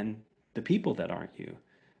and the people that aren't you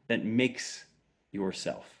that makes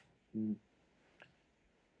yourself. Mm.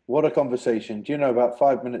 What a conversation. Do you know, about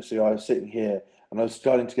 5 minutes ago, I was sitting here and I was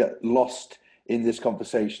starting to get lost in this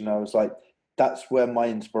conversation. I was like, that's where my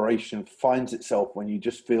inspiration finds itself when you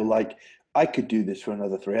just feel like I could do this for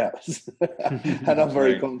another 3 hours. And I'm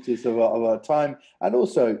very Right. conscious of our time. And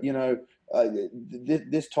also,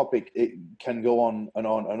 this topic, it can go on and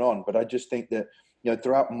on and on. But I just think that,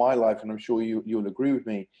 throughout my life, and I'm sure you'll agree with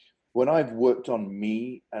me, when I've worked on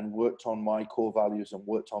me and worked on my core values and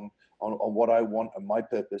worked on what I want and my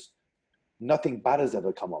purpose, nothing bad has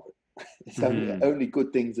ever come of it. It's Hmm. only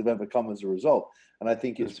good things have ever come as a result. And I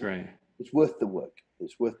think That's right. it's worth the work.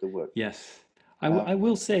 It's worth the work. Yes. I Um,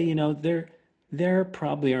 will say, there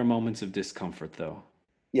probably are moments of discomfort though,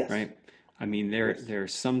 yes, right? I mean, yes, there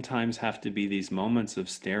sometimes have to be these moments of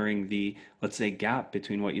staring the, let's say, gap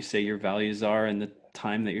between what you say your values are and the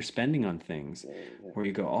time that you're spending on things, yeah, yeah. where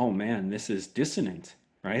you go, oh man, this is dissonant,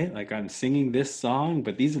 right? Like I'm singing this song,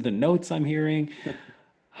 but these are the notes I'm hearing.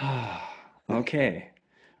 Okay,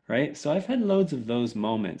 right? So I've had loads of those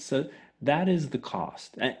moments. So that is the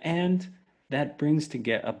cost. And that brings to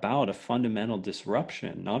get about a fundamental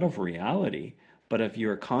disruption, not of reality, but of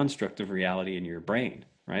your construct of reality in your brain,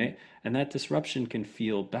 right? And that disruption can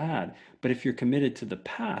feel bad. But if you're committed to the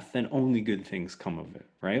path, then only good things come of it,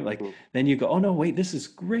 right? Like Cool. then you go, oh no, wait, this is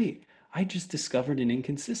great. I just discovered an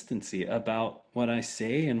inconsistency about what I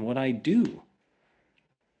say and what I do.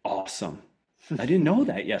 Awesome. I didn't know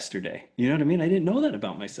that yesterday. You know what I mean? I didn't know that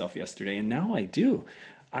about myself yesterday, and now I do.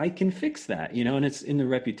 I can fix that, and it's in the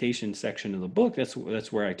reputation section of the book. That's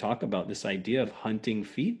where I talk about this idea of hunting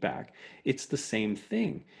feedback. It's the same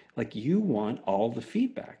thing. Like you want all the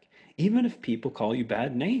feedback, even if people call you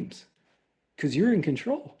bad names, because you're in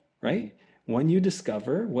control, Hmm. right? When you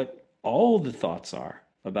discover what all the thoughts are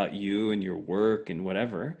about you and your work and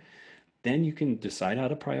whatever, then you can decide how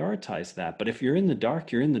to prioritize that. But if you're in the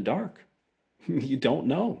dark, you're in the dark. You don't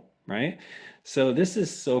know, right? So this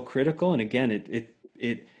is so critical. And again,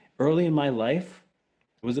 it early in my life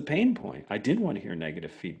was a pain point. I didn't want to hear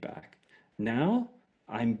negative feedback. Now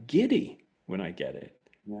I'm giddy when I get it.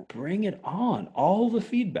 Yeah, Bring it on, all the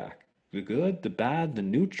feedback, the good, the bad, the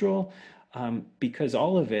neutral, because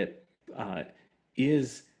all of it uh,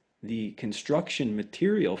 is the construction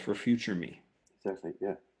material for future me. exactly.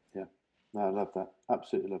 Yeah, yeah. No, I love that.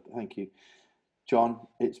 Absolutely love that. Thank you, John.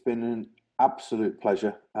 It's been an absolute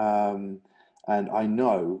pleasure. And I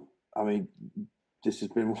know, I mean, this has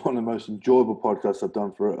been one of the most enjoyable podcasts I've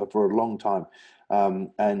done for a long time,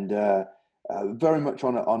 and very much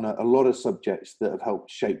on a lot of subjects that have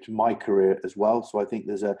helped shaped my career as well. So I think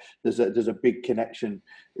there's a big connection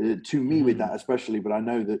to me with that, Mhm. especially. But I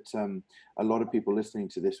know that a lot of people listening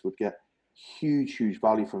to this would get huge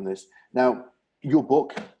value from this. Now, your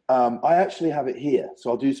book, I actually have it here, so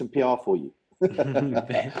I'll do some PR for you.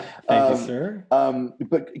 Thank you, um, sir.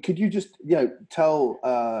 but could you just, tell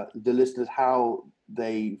the listeners how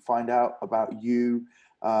they find out about you,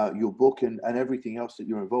 your book, and everything else that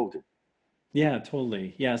you're involved in? Yeah,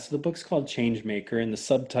 totally. Yeah, so the book's called Changemaker, and the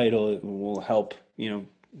subtitle will help,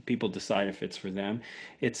 people decide if it's for them.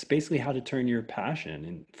 It's basically how to turn your passion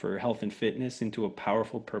and for health and fitness into a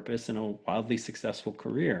powerful purpose and a wildly successful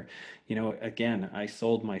career. Again, I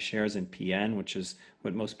sold my shares in PN, which is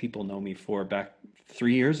what most people know me for, back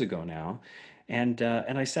 3 years ago now. And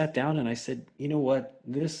I sat down and I said, you know what,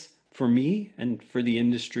 this for me and for the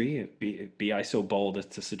industry, be I so bold as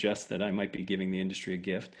to suggest that I might be giving the industry a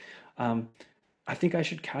gift. Um, I think I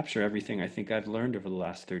should capture everything I think I've learned over the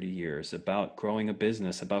last 30 years about growing a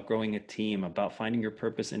business, about growing a team, about finding your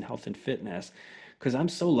purpose in health and fitness, because I'm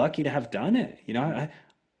so lucky to have done it.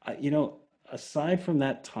 Aside from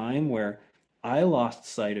that time where I lost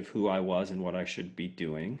sight of who I was and what I should be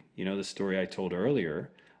doing, the story I told earlier,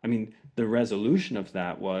 I mean, the resolution of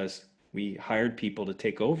that was we hired people to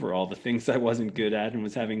take over all the things I wasn't good at and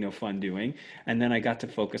was having no fun doing. And then I got to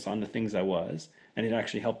focus on the things I was, and it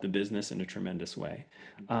actually helped the business in a tremendous way.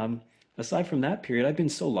 Um, Aside from that period, I've been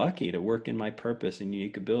so lucky to work in my purpose and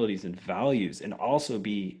unique abilities and values and also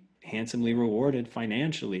be handsomely rewarded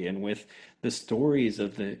financially and with the stories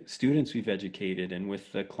of the students we've educated and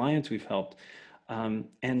with the clients we've helped.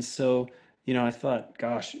 And so, I thought,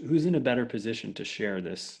 gosh, who's in a better position to share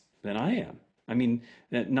this than I am? I mean,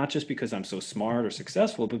 not just because I'm so smart or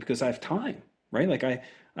successful, but because I have time, right? Like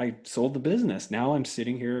I sold the business. Now I'm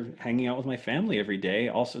sitting here hanging out with my family every day,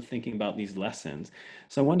 also thinking about these lessons.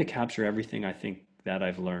 So I wanted to capture everything I think that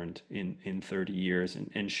I've learned in 30 years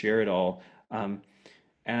and share it all um,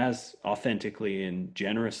 as authentically and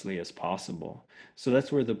generously as possible. So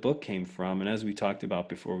that's where the book came from. And as we talked about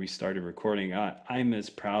before we started recording, I'm as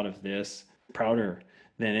proud of this, prouder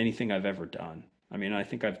than anything I've ever done. I mean, I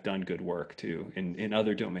think I've done good work too in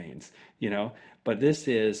other domains, but this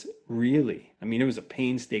is really, I mean, it was a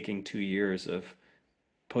painstaking 2 years of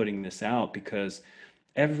putting this out because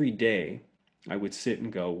every day I would sit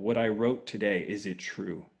and go, what I wrote today, is it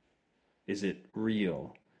true? Is it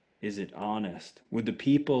real? Is it honest? Would the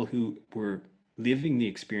people who were living the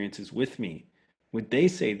experiences with me, would they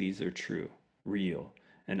say these are true, real,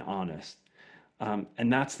 and honest?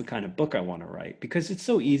 And that's the kind of book I want to write because it's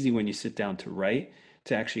so easy when you sit down to write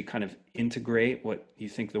to actually kind of integrate what you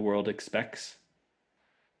think the world expects,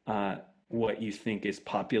 uh, what you think is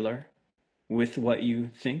popular with what you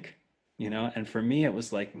think, And for me, it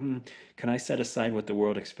was like, can I set aside what the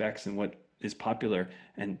world expects and what is popular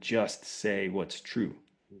and just say what's true,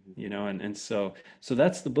 Mhm. And so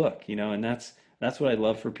that's the book, and that's what I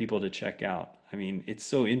love for people to check out. I mean, it's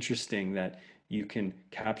so interesting that you can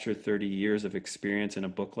capture 30 years of experience in a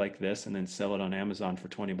book like this and then sell it on Amazon for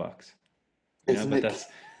 $20, Isn't but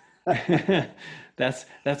it? that's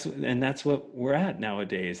that's what we're at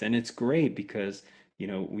nowadays, and it's great because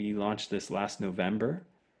we launched this last November,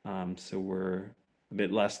 so we're a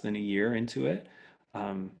bit less than a year into it,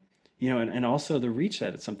 um, and also the reach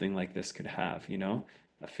that something like this could have.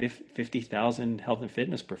 50,000 health and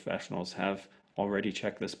fitness professionals have already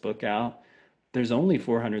checked this book out. There's only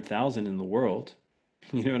 400,000 in the world.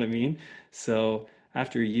 You know what I mean? So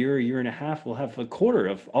after a year and a half, we'll have a quarter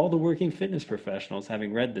of all the working fitness professionals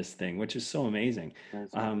having read this thing, which is so amazing.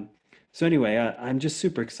 Amazing. Um, So anyway, I'm just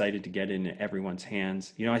super excited to get in everyone's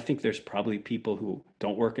hands. I think there's probably people who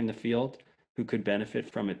don't work in the field who could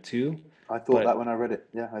benefit from it too. I thought that But when I read it.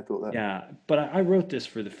 Yeah, I thought that. yeah, but I wrote this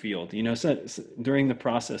for the field. During the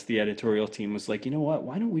process, the editorial team was like, you know what?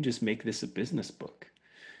 Why don't we just make this a business book?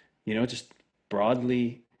 Just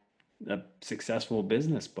broadly a successful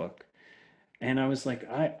business book. And I was like,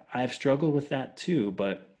 I've struggled with that too,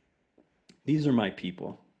 but these are my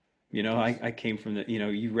people. Yes. I came from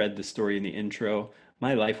you read the story in the intro.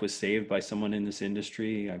 My life was saved by someone in this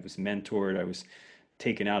industry. I was mentored. I was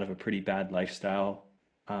taken out of a pretty bad lifestyle.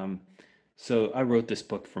 Um, so I wrote this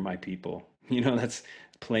book for my people. That's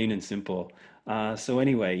plain and simple. So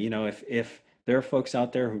anyway, if there are folks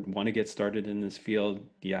out there who want to get started in this field,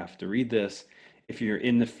 you have to read this. If you're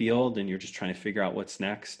in the field and you're just trying to figure out what's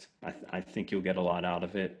next, I think you'll get a lot out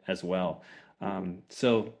of it as well. Hmm.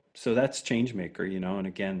 So that's Changemaker, and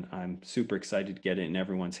again, I'm super excited to get it in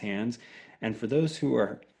everyone's hands. And for those who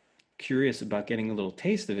are curious about getting a little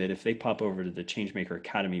taste of it, if they pop over to the Changemaker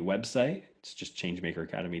Academy website, it's just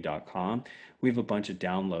changemakeracademy.com. We have a bunch of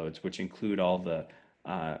downloads, which include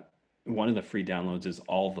uh, one of the free downloads is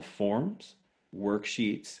all the forms,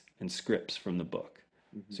 worksheets, and scripts from the book.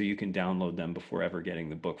 Hmm. So you can download them before ever getting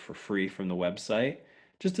the book for free from the website,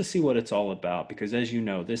 just to see what it's all about. Because as you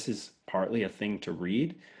know, this is partly a thing to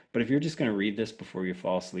read. But if you're just going to read this before you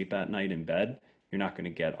fall asleep at night in bed, you're not going to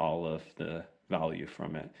get all of the value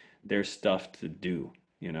from it. There's stuff to do,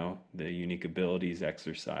 the unique abilities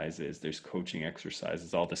exercises, there's coaching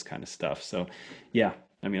exercises, all this kind of stuff. So, yeah,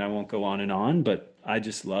 I mean, I won't go on and on, but I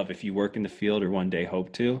just love if you work in the field or one day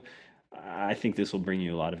hope to, I think this will bring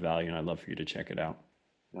you a lot of value, and I'd love for you to check it out.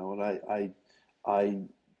 Well, I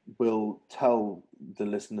will tell the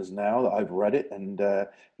listeners now that I've read it, and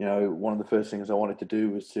one of the first things I wanted to do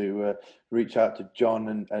was to reach out to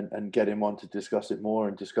John and get him on to discuss it more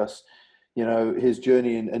and discuss, his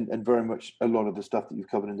journey and very much a lot of the stuff that you've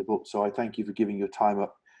covered in the book. So I thank you for giving your time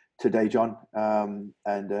up today, John, and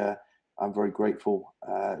I'm very grateful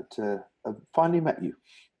to have finally met you.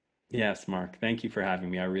 Yes, Mark, thank you for having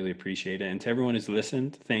me. I really appreciate it. And to everyone who's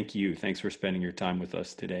listened, thank you. Thanks for spending your time with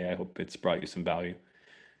us today. I hope it's brought you some value.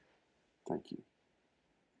 Thank you.